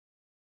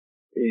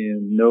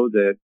and know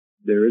that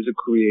there is a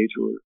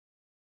creator.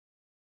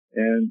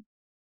 And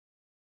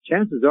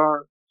chances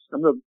are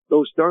some of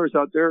those stars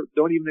out there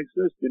don't even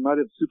exist. They might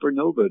have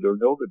supernovaed or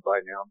novaed by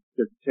now.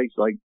 It takes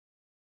like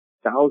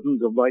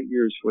thousands of light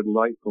years for the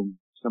light from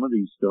some of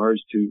these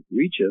stars to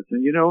reach us.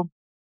 And you know,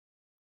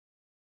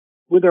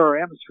 with our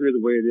atmosphere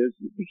the way it is,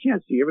 we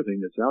can't see everything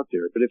that's out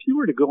there. But if you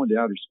were to go into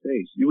outer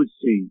space, you would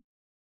see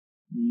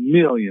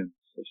millions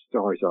of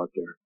stars out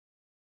there.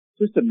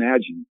 Just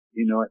imagine,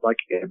 you know, like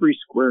every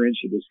square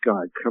inch of the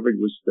sky covered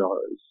with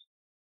stars.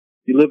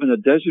 You live in a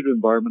desert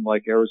environment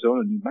like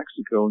Arizona and New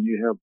Mexico, and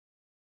you have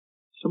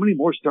so many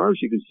more stars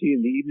you can see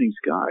in the evening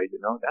sky. You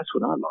know, that's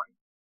what I like.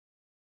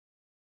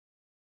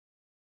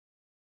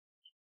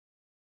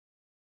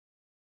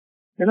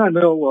 And I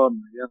know, a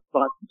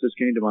thought just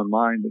came to my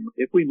mind.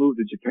 If we move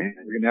to Japan,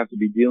 we're going to have to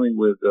be dealing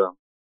with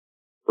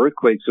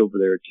earthquakes over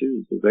there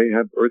too. So they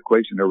have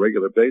earthquakes on a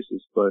regular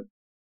basis. But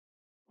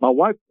my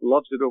wife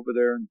loves it over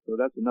there, and so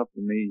that's enough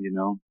for me, you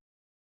know.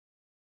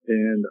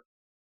 And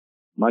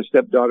my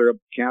stepdaughter,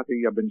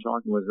 Kathy, I've been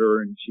talking with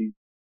her, and she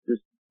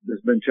just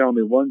has been telling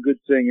me one good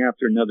thing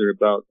after another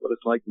about what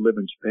it's like to live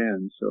in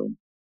Japan. So,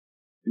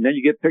 and then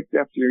you get picked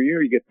after a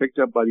year, you get picked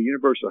up by the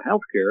universal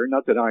health care.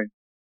 Not that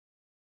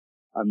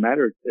it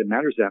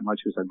matters that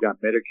much because I've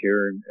got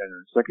Medicare and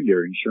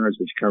secondary insurance,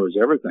 which covers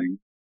everything.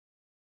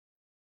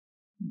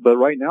 But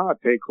right now I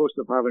pay close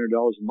to $500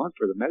 a month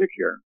for the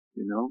Medicare,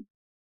 you know.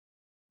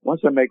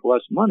 Once I make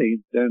less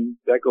money, then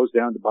that goes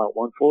down to about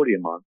 $140 a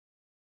month.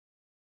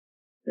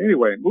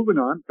 Anyway, moving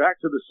on, back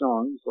to the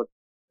songs.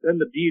 Then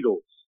the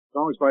Beatles,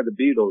 songs by the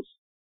Beatles.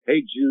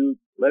 Hey Jude,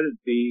 Let It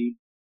Be,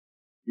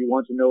 You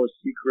Want to Know a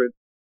Secret,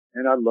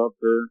 and I Love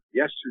Her,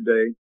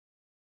 Yesterday,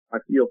 I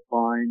Feel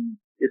Fine,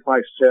 If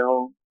I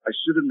Fell, I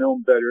Should Have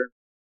Known Better,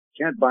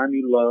 Can't Buy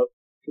Me Love,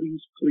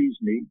 Please Please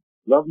Me,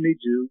 Love Me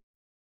Do,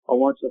 I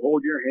Want to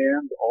Hold Your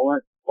Hand,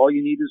 All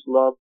You Need Is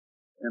Love,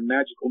 and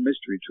Magical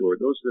Mystery Tour.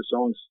 Those are the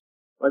songs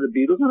by the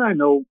Beatles, and I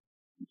know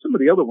some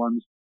of the other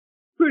ones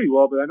pretty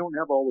well, but I don't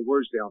have all the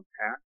words down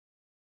pat.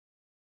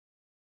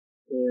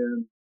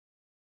 And,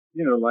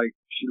 you know, like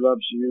She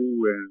Loves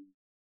You and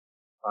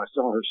I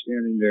Saw Her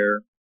Standing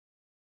There.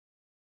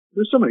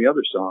 There's so many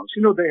other songs.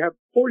 You know, they have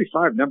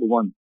 45 number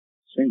one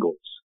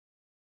singles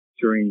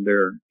during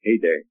their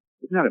heyday.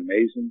 Isn't that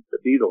amazing? The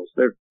Beatles,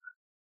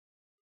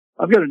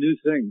 I've got a new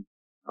thing.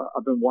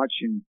 I've been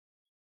watching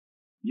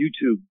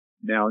YouTube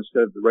now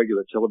instead of the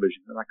regular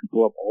television, and I can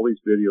pull up all these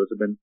videos. I've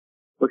been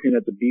looking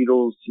at the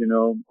Beatles, you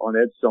know, on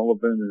Ed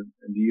Sullivan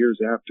and the years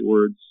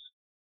afterwards,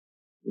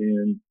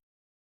 and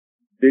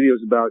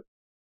videos about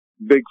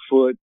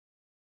Bigfoot,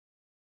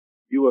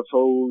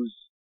 UFOs,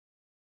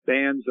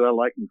 bands that I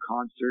like in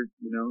concert,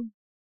 you know,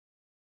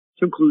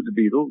 to include the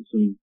Beatles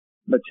and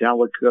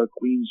Metallica,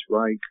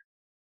 Queensryche,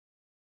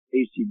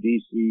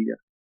 AC/DC.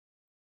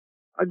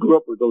 I grew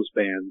up with those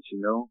bands, you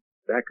know,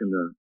 back in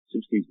the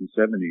 60s and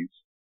 70s.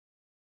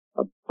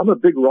 I'm a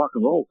big rock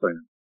and roll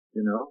fan,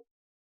 you know.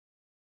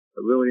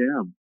 I really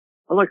am.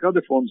 I like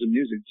other forms of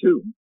music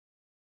too,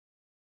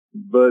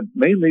 but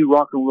mainly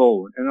rock and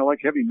roll. And I like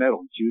heavy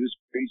metal, Judas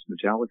Priest,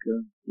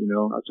 Metallica, you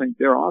know. I think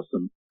they're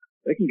awesome.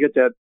 They can get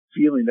that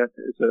feeling, that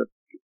it's a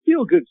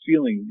feel-good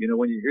feeling, you know,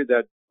 when you hear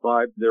that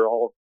vibe. They're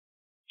all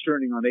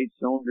turning on 8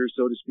 cylinders,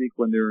 so to speak,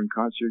 when they're in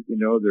concert, you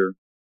know. They're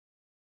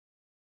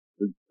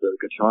the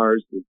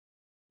guitars, the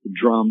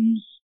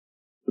drums,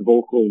 the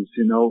vocals,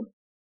 you know.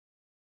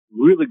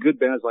 really good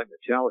bands like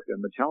Metallica.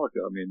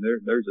 Metallica, I mean,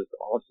 they're just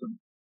awesome.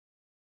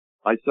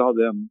 I saw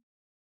them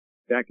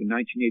back in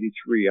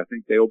 1983. I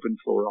think they opened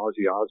for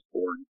Ozzy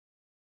Osbourne.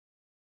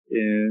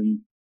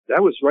 And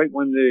that was right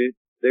when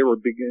they were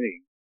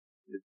beginning.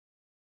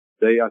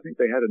 I think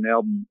they had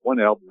one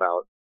album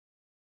out,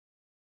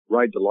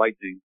 Ride the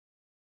Lightning,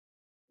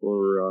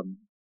 or,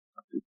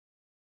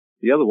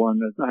 the other one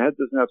doesn't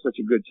have such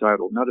a good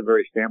title, not a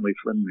very family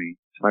friendly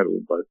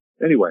title, but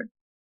anyway,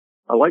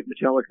 I like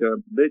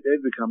Metallica.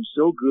 They've become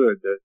so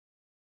good that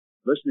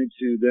listening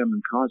to them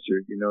in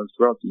concert,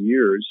 throughout the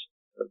years,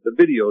 the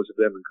videos of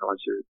them in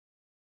concert,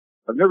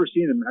 I've never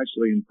seen them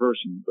actually in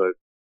person, but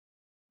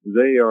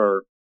they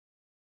are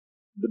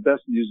the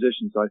best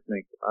musicians I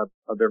think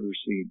I've ever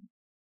seen.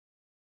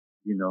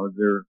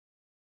 Their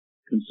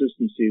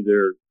consistency,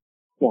 their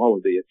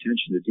quality,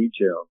 attention to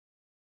detail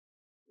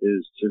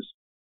is just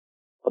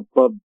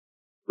above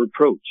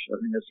reproach. I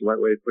think that's the right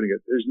way of putting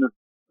it. There's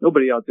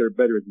nobody out there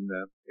better than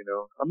them.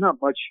 I'm not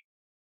much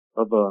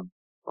of a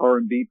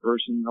R&B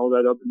person, all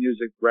that other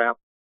music, rap,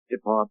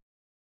 hip hop.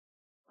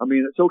 I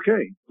mean, it's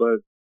okay,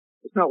 but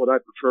it's not what I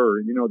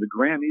prefer. The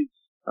Grammys,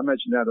 I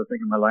mentioned that I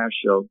think in my last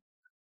show.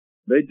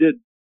 They did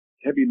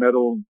heavy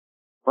metal,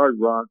 hard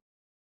rock,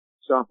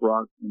 soft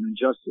rock, and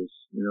injustice.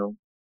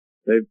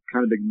 They've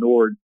kind of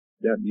ignored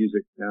that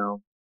music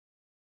now.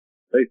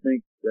 They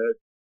think that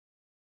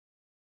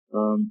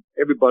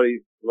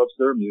everybody loves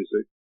their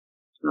music.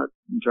 It's not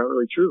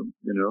entirely true,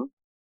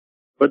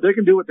 But they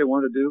can do what they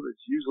want to do.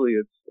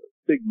 It's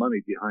big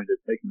money behind it,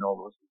 making all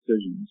those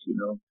decisions,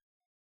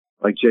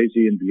 Like Jay-Z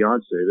and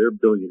Beyonce, they're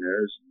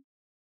billionaires.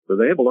 So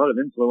they have a lot of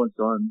influence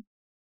on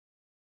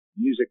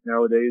music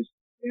nowadays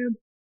and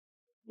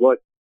what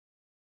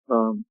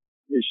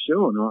is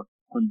shown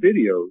on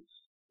videos,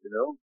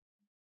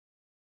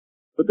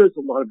 But there's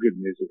a lot of good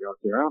music out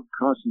there. I'm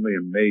constantly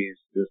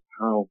amazed just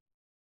how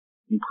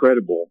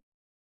incredible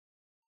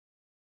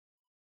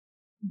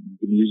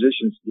the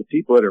musicians, the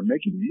people that are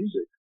making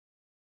music,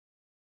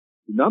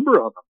 the number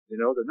of them,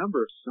 the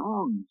number of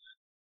songs.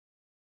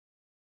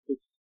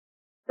 It's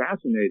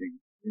fascinating,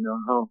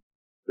 how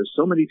there's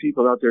so many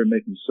people out there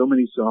making so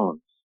many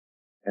songs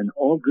and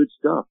all good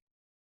stuff.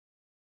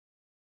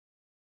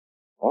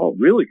 All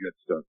really good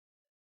stuff.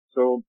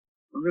 So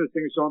I'm going to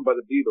sing a song by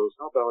the Beatles.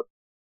 How about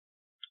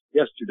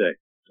Yesterday?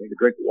 Take a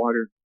drink of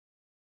water.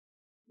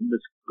 I'm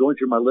just going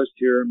through my list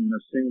here. I'm going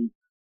to sing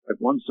like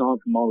one song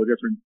from all the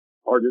different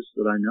artists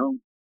that I know.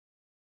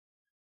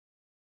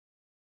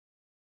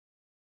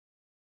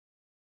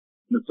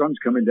 The sun's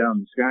coming down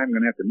the sky. I'm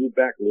going to have to move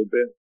back a little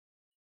bit.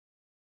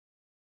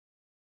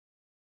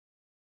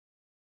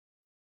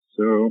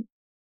 So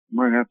I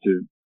might have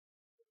to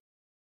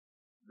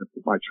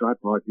put my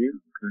tripod here.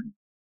 Okay.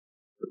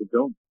 There we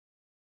go.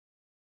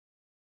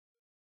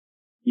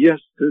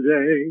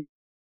 Yesterday,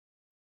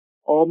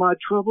 all my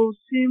troubles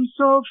seem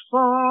so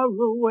far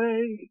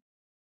away.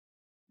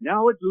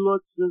 Now it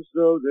looks as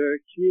though they're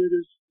here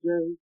to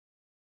stay.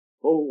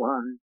 Oh,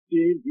 I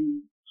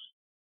believe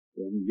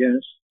in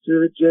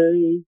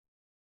yesterday.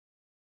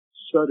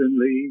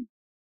 Suddenly,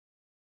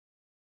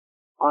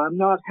 I'm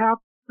not half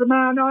the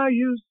man I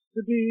used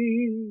to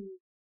be.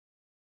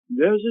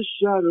 There's a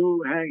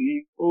shadow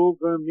hanging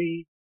over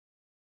me.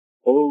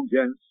 Oh,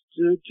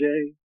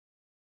 yesterday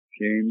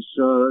came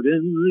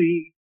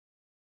suddenly.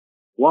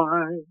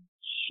 Why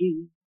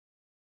she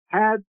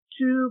had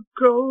to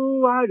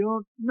go, I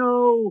don't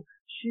know.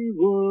 She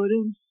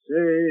wouldn't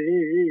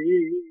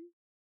say.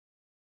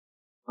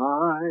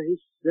 I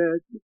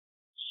said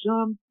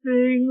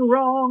something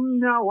wrong.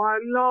 Now I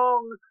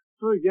long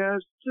for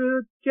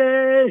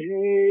yesterday.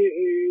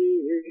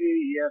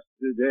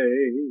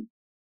 Yesterday,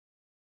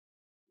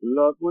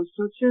 love was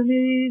such an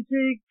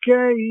easy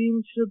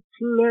game to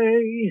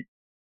play.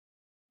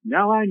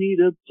 Now I need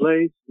a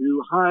place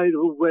to hide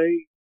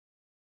away.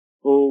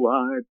 Oh,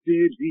 I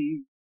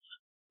believe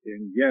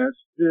in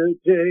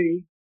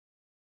yesterday.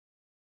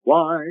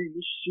 Why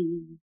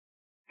she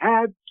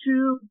had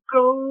to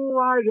go,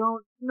 I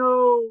don't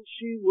know.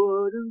 She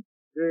wouldn't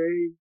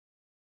say.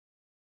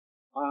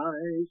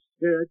 I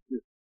said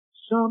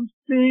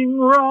something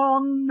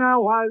wrong.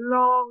 Now I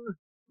long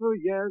for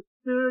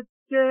yesterday.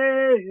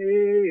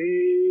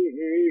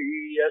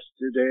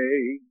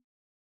 Yesterday,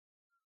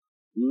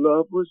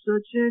 love was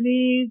such an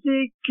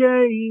easy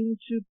game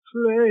to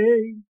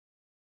play.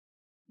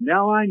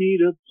 Now I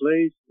need a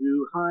place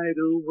to hide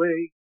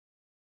away.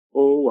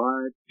 Oh,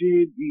 I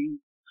believe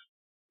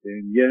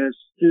in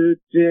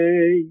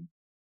yesterday.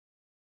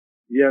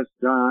 Yes,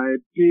 I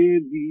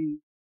believe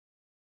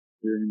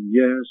in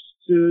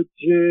yesterday.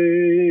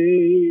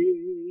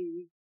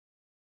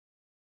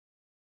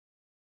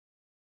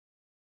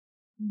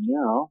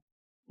 Now,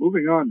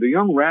 moving on, the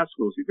Young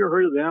Rascals. Have you ever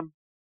heard of them?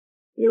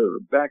 They were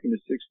back in the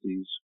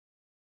 60s.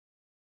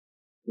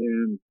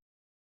 And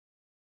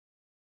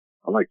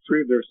I like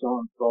 3 of their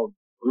songs called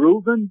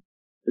Groovin'.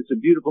 It's a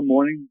Beautiful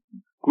Morning.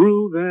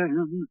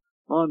 Groovin'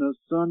 on a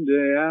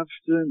Sunday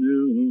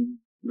afternoon.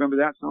 Remember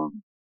that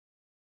song?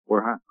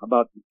 Or how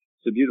about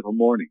It's a Beautiful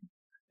Morning?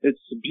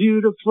 It's a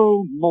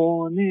beautiful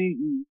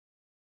morning.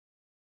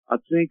 I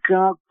think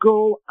I'll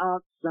go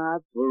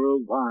outside for a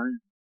while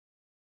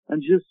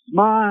and just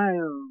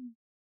smile.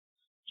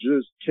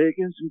 Just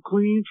taking some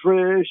clean,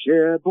 fresh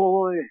air,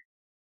 boy.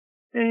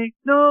 Ain't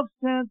no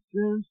sense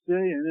in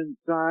staying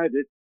inside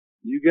it.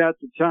 You got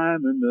the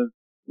time and the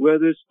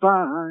weather's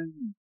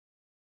fine.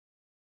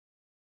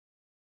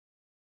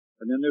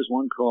 And then there's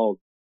one called,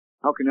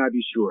 How Can I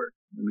Be Sure?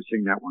 Let me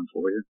sing that one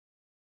for you.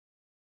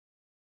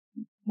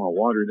 My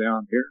water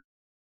down here.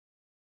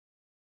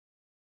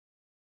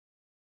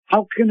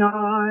 How can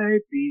I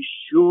be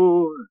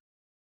sure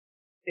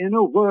in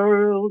a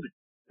world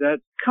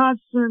that's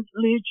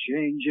constantly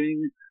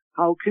changing?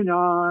 How can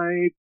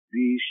I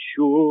be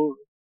sure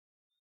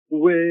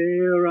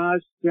where I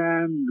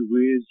stand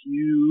with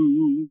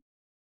you?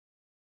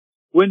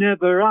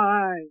 Whenever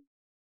I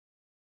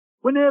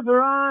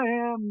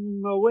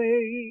am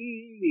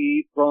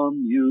away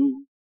from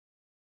you,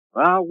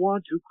 I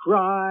want to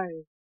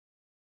cry,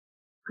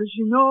 'cause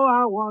you know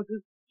I want to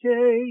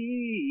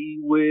stay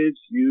with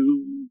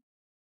you.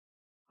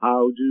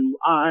 How do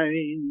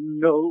I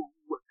know?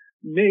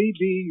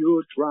 Maybe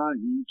you're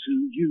trying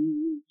to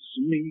use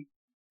me.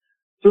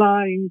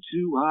 Flying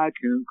too high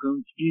can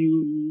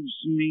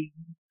confuse me.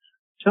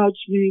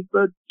 Touch me,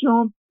 but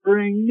don't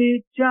bring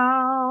me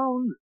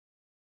down.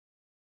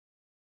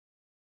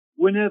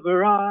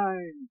 Whenever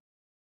I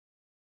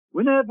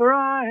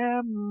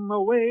am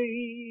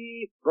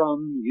away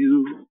from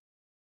you,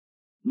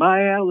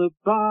 my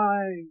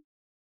alibi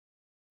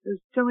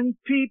is telling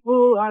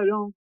people I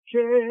don't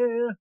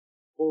care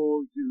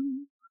for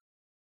you.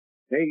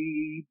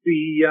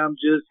 Maybe I'm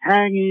just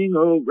hanging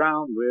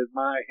around with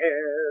my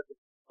head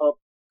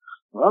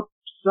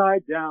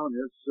upside down.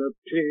 It's a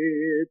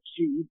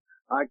pity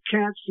I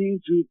can't seem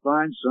to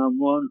find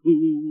someone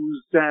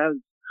who's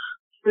as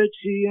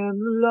pretty and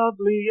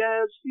lovely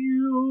as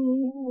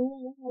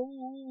you.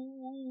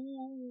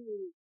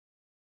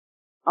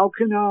 How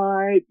can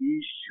I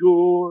be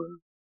sure?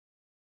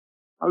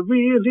 I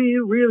really,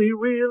 really,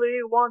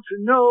 really want to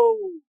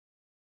know.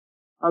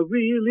 I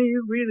really,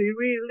 really,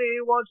 really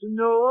want to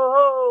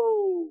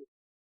know.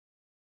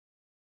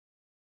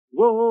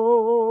 Whoa,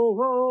 whoa,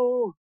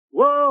 whoa,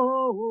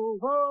 whoa,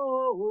 whoa,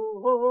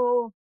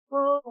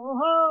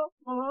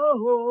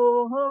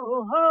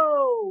 whoa,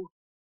 whoa.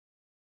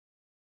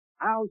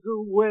 How's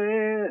the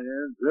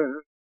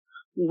weather?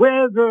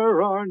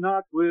 Whether or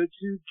not we're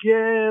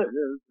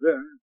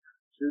together,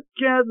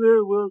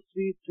 together we'll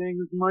see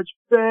things much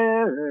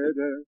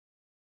better.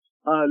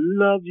 I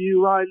love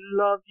you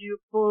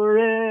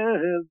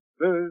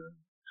forever.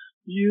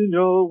 You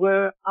know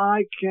where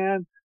I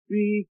can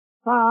be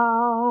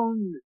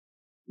found.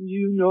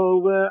 You know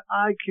where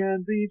I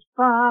can be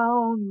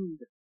found.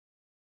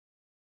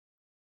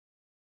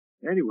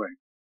 Anyway,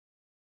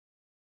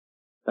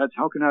 that's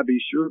How Can I Be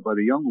Sure by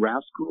the Young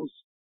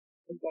Rascals.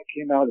 I think that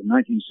came out in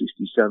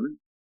 1967.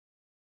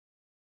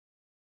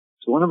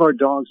 So one of our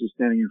dogs is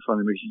standing in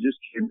front of me. She just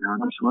came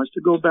down. She wants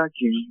to go back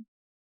in.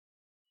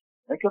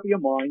 Make up your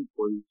mind,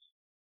 please.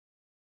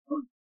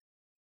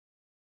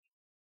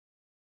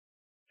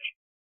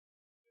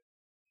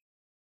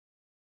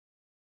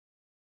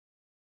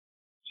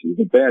 She's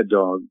a bad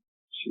dog.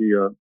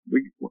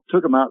 We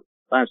took him out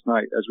last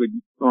night, as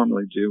we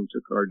normally do.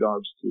 Took our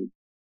dogs to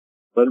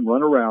let them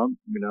run around.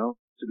 You know,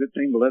 it's a good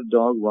thing to let a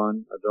dog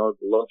run. A dog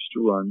loves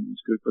to run.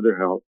 It's good for their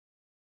health.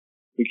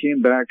 We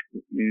came back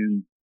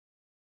and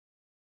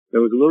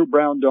there was a little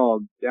brown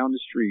dog down the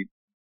street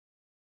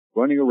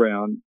running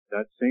around.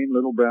 That same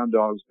little brown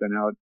dog's been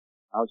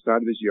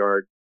outside of his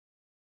yard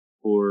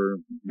for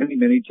many,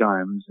 many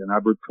times. And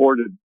I've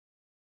reported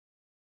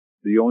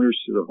the owners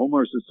to the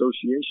homeowners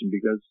association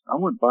because I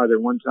went by there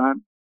one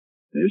time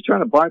and he was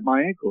trying to bite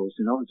my ankles,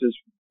 you know, just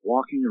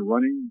walking and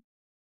running.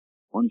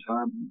 One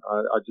time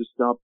I just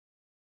stopped.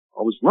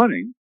 I was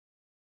running,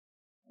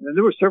 and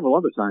there were several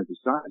other times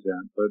besides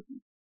that, but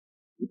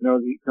you know,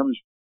 he comes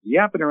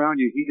yapping around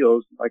your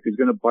heels like he's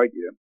going to bite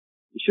you.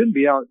 He shouldn't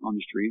be out on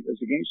the street.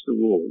 It's against the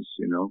rules,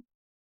 you know.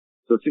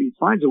 So he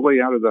finds a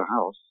way out of the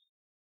house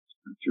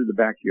through the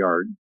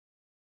backyard,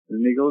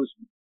 and he goes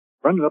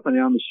running up and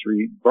down the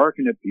street,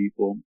 barking at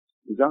people.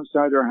 He was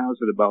outside our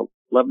house at about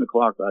 11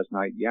 o'clock last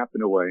night,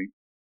 yapping away.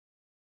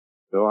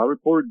 So I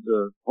reported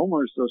the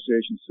homeowners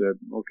association, said,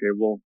 okay,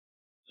 we'll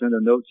send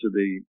a note to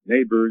the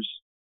neighbors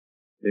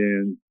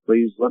and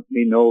please let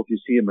me know if you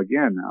see him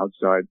again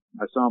outside.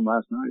 I saw him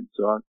last night,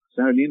 so I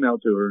sent an email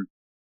to her.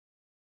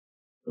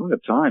 Don't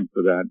have time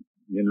for that,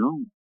 you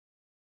know.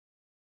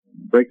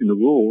 Breaking the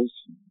rules.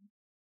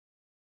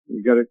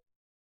 You got to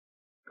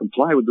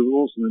comply with the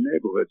rules in the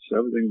neighborhood so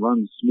everything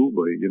runs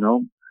smoothly, you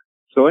know.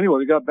 So anyway,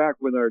 we got back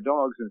with our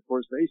dogs, and of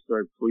course they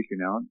started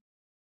freaking out.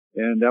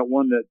 And that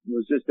one that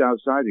was just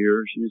outside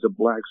here, she's a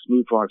black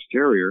smooth fox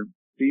terrier,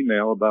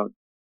 female, about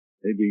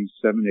maybe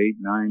 7, 8,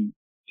 9,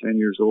 10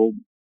 years old.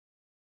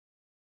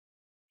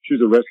 She's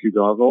a rescue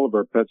dog. All of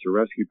our pets are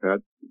rescue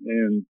pets.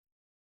 And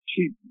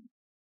she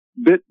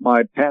bit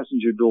my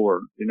passenger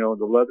door, you know,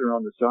 the leather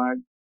on the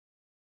side.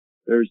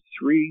 There's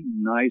 3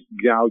 nice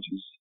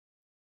gouges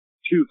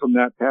two from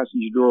that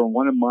passenger door and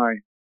one in my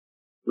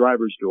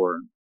driver's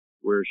door,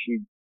 where she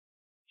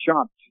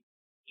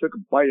took a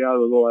bite out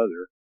of the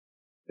leather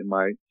in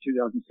my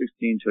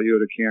 2016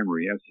 Toyota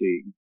Camry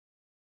SE,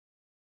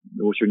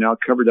 which are now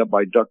covered up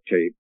by duct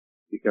tape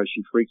because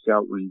she freaks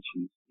out when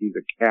she sees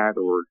a cat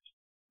or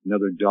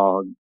another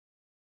dog.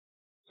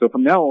 So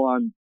from now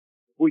on,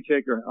 if we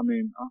take her, I was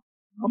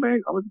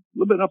a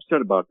little bit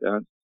upset about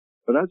that,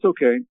 but that's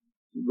okay.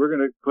 We're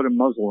going to put a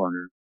muzzle on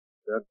her.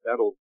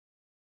 That'll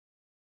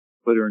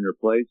put her in her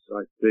place,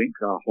 I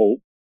think, I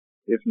hope.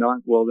 If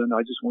not, well, then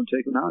I just won't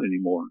take him out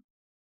anymore.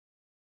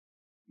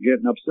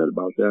 Getting upset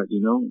about that,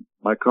 you know.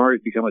 My car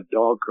has become a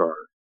dog car.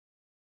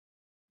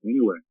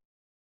 Anyway.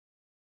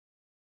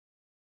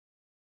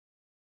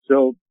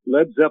 So,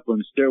 Led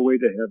Zeppelin, Stairway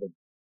to Heaven.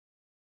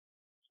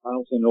 I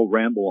also know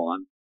Ramble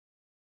On.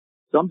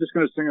 So I'm just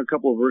going to sing a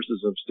couple of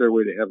verses of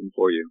Stairway to Heaven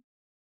for you.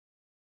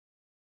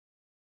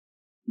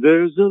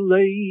 There's a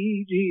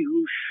lady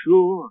who's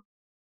sure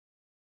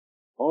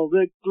all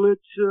that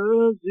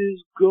glitters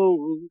is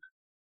gold,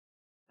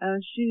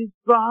 and she's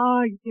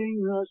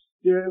buying a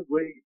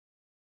stairway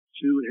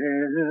to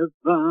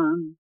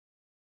heaven.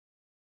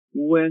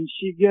 When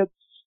she gets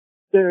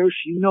there,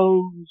 she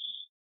knows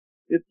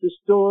if the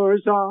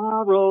stores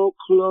are all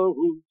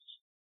closed,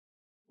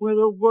 with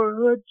a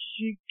word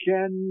she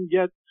can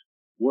get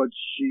what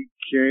she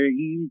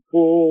came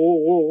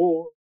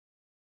for.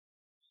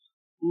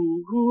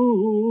 Ooh,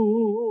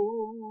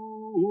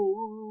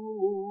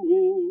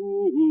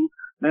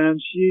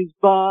 and she's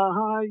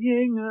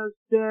buying a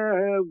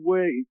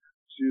stairway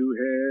to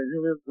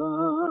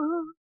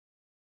heaven.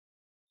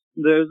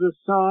 There's a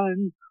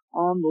sign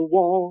on the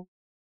wall,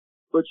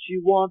 but she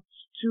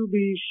wants to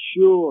be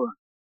sure,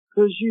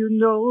 'cause you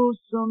know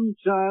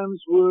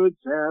sometimes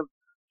words have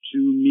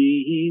two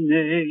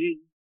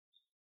meanings.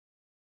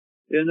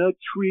 In a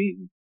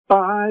tree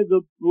by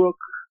the brook,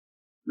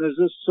 there's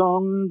a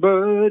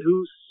songbird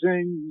who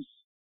sings.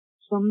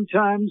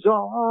 Sometimes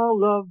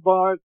all of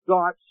our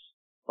thoughts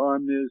are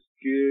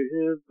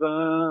misgiven.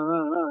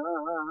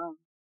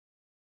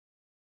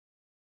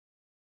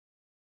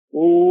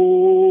 Oh,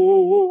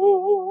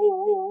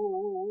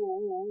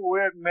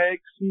 it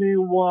makes me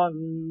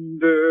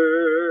wonder.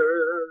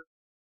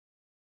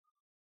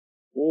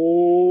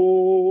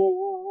 Oh,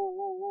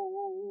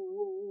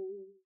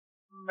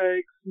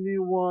 makes me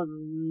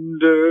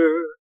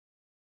wonder.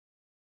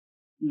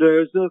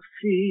 There's a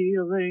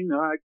feeling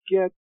I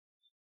get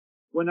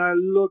when I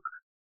look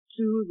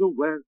to the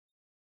west,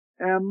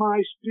 and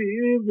my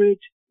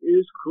spirit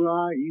is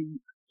crying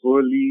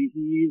for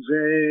leaving.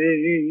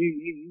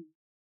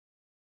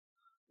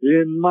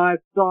 In my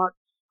thoughts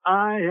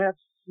I have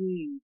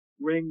seen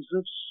rings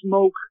of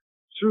smoke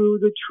through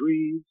the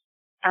trees,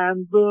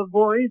 and the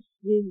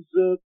voices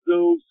of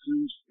those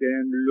who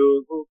stand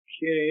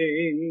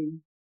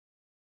looking.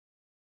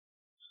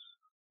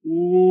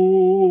 Ooh,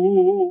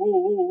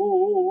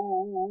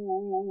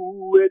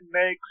 it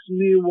makes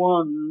me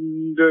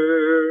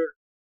wonder.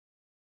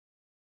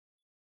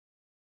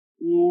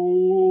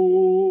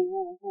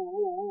 Ooh,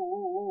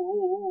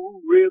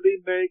 really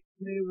makes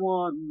me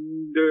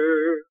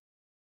wonder.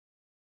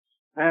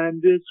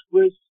 And it's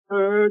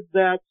whispered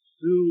that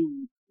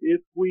soon,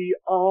 if we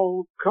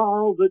all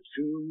call the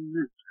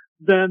tune,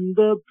 then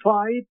the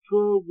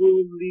piper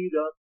will lead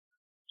us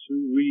to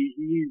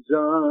reason.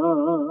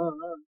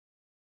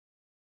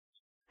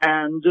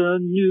 And a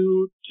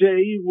new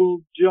day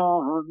will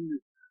dawn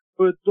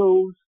for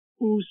those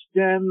who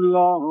stand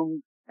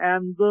long,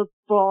 and the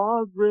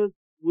forest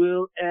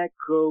will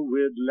echo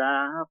with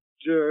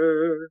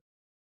laughter.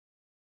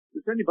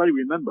 Does anybody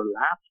remember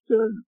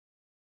laughter?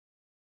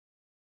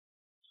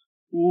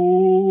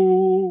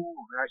 Ooh,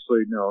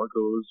 actually no, it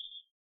goes,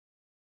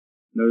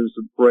 there's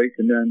a break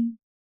and then,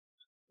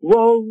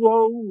 whoa,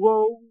 whoa,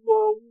 whoa,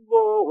 whoa,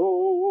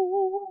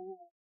 whoa.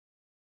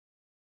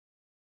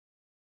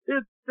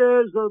 If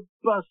there's a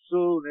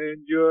bustle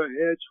in your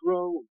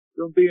hedgerow,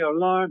 don't be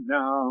alarmed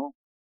now.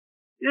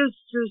 It's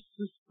just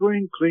a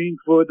sprinkling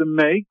for the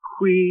May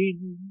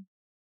Queen.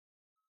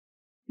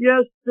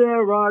 Yes,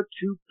 there are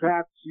two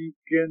paths you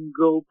can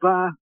go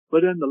by,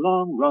 but in the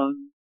long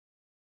run,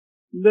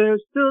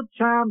 there's still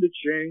time to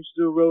change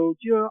the road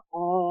you're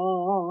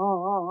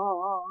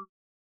on.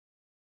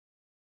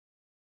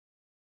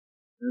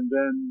 And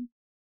then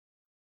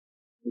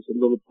there's a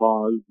little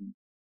pause.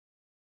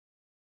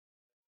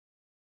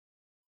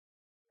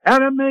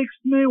 And it makes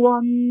me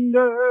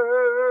wonder.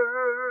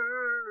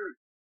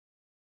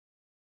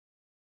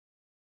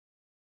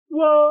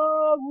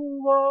 Whoa,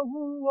 whoa,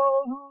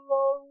 whoa,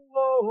 whoa,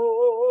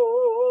 whoa.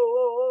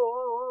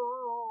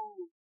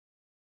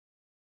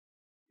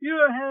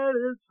 Your head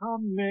is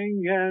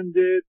humming and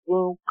it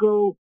won't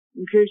go,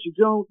 in case you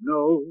don't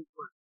know.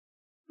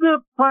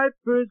 The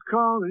piper's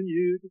calling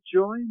you to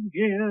join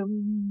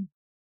him.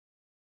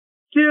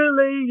 Dear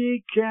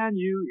lady, can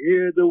you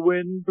hear the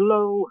wind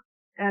blow?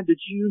 And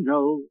did you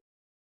know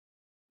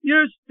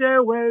your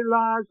stairway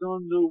lies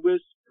on the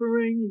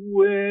whispering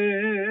wind?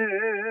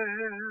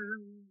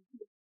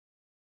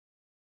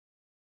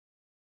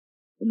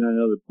 and then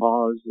another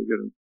pause. We get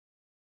a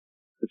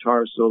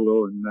guitar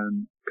solo, and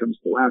then comes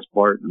the last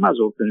part. I might as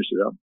well finish it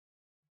up.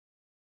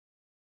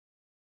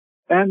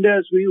 And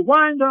as we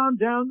wind on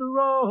down the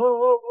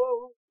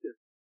road,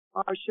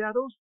 our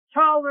shadows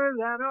taller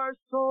than our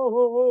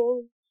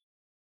souls,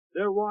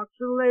 there walks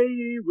a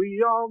lady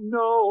we all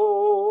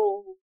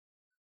know,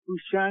 who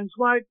shines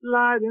white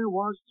light and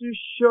wants to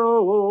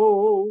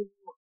show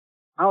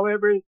how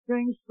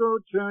everything so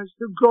turns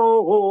to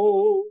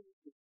gold.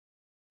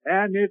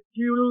 And if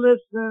you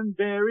listen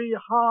very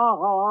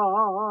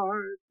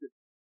hard,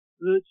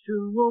 the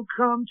tune will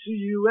come to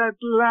you at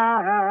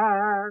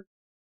last,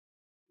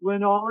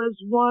 when all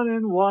is one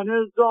and one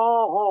is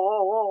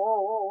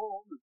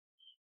all,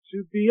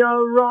 to be a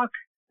rock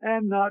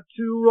and not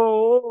to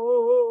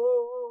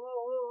roll.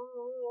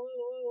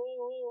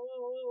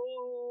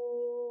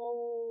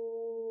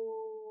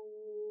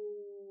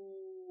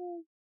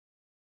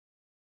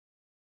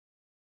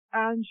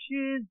 And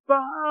she's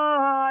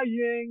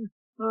buying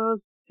a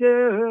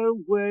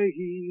stairway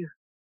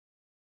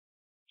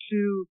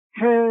to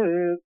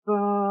heaven.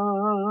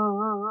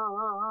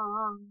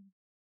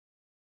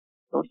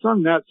 I've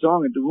sung that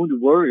song at the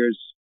Wounded Warriors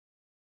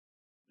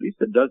at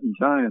least a dozen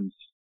times.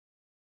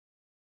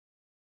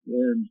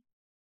 And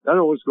that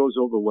always goes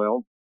over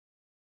well.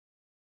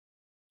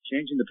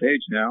 Changing the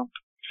page now.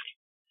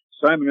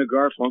 Simon and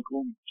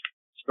Garfunkel,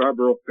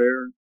 Scarborough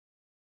Fair,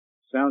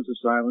 Sounds of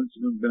Silence,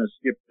 and I'm going to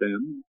skip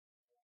them.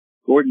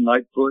 Gordon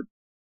Lightfoot,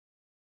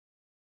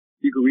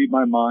 You Can Read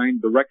My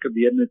Mind, The Wreck of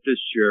the Edmund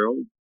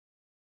Fitzgerald.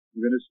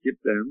 I'm going to skip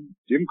them.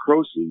 Jim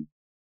Croce,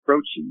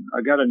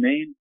 I Got a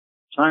Name,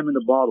 Time in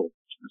the Bottle.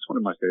 That's one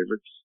of my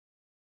favorites.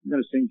 I'm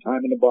going to sing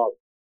Time in the Bottle.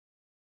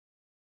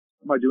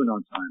 How am I doing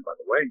on time, by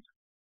the way?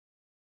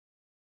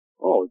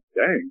 Oh,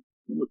 dang.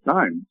 What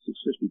time?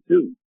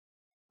 6:52.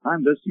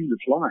 Time does seem to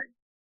fly.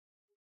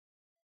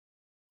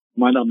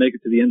 Might not make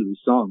it to the end of the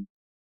song.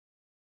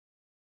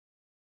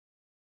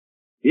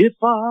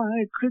 If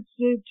I could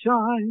save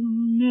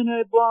time in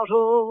a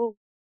bottle,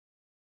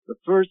 the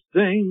first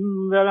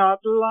thing that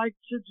I'd like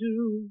to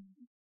do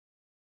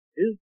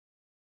is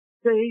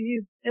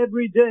save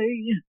every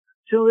day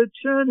till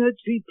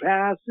eternity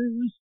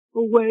passes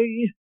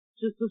away,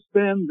 just to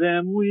spend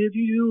them with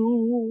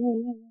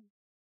you.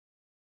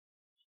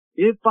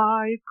 If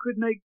I could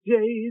make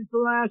days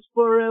last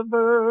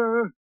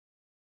forever,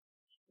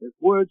 if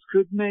words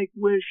could make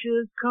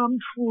wishes come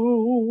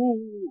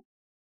true,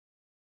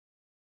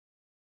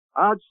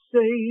 I'd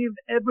save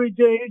every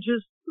day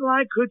just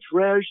like a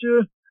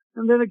treasure,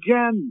 and then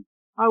again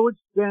I would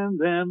spend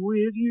them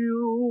with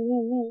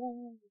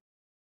you.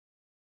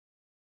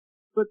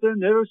 But there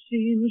never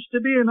seems to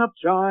be enough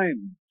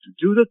time to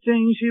do the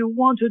things you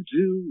want to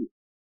do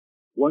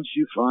once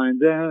you find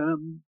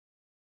them.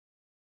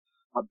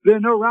 I've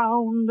been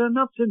around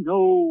enough to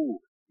know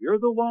you're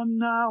the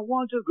one I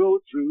want to go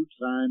through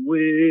time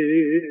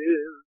with.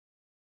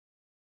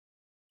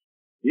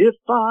 If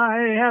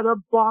I had a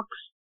box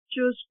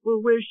just for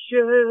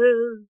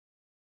wishes,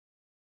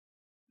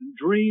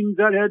 dreams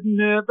that had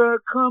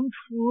never come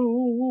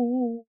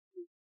true,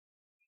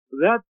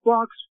 that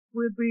box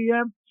would be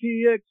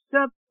empty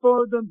except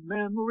for the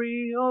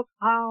memory of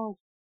how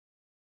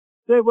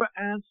they were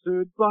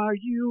answered by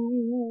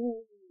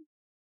you.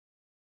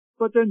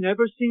 But there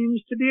never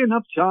seems to be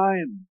enough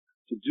time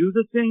to do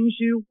the things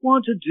you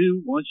want to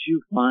do once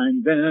you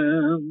find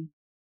them.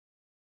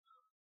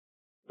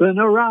 Been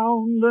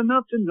around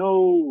enough to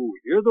know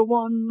you're the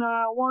one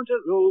I want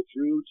to go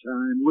through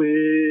time with.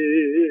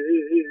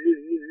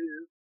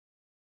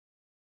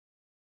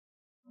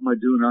 How am I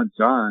doing on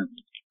time?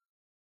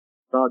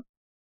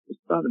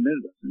 It's about a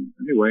minute, I think.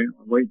 Anyway,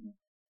 I'm waiting.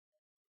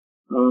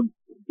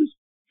 Just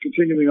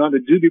continuing on to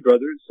Doobie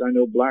Brothers. I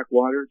know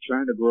Blackwater,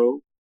 China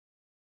Grove.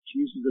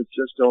 Jesus is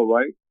Just All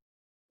Right.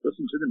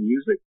 Listen to the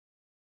music.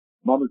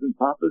 Mamas and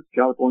Papas,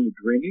 California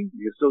Dreaming,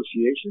 The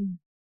Association,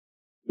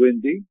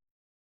 Windy,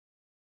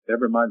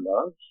 Ever My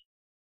Love,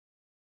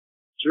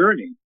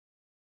 Journey,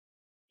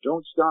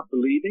 Don't Stop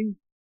Believing,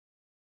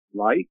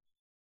 Light,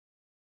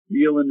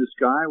 Wheel in the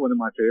Sky, one of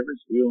my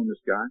favorites, Wheel in the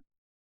Sky,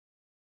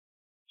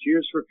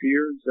 Tears for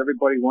Fears,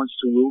 Everybody Wants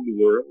to Rule the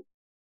World,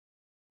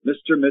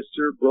 Mr.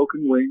 Mister,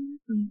 Broken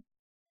Wings, and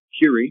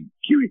Kyrie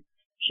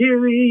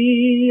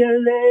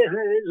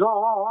eleison,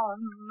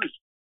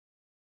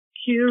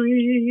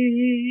 Kyrie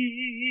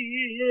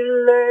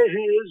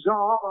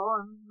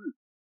eleison.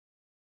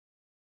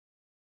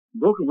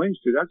 Broken Wings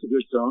too, that's a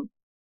good song.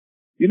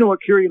 You know what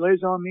Kyrie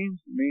eleison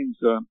means? It means,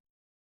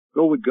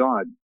 go with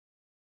God.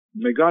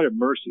 May God have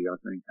mercy, I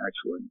think,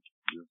 actually.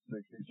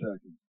 60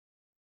 seconds.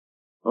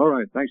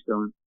 Alright, thanks,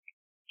 Don.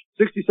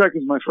 60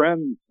 seconds, my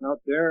friends,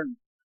 out there in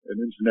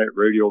Internet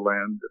Radio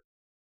Land.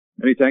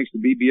 Many thanks to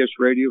BBS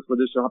Radio for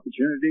this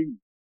opportunity.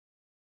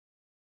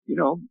 You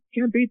know,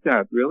 can't beat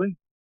that, really.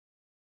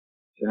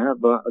 To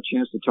have a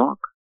chance to talk.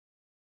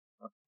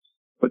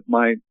 Put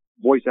my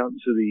voice out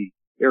into the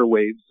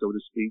airwaves, so to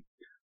speak.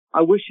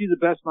 I wish you the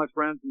best, my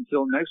friends.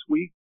 Until next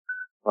week,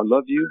 I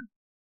love you.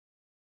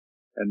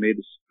 And may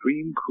the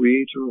Supreme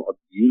Creator of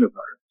the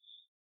universe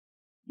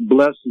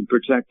bless and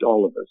protect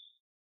all of us.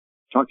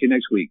 Talk to you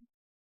next week.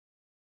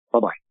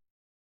 Bye-bye.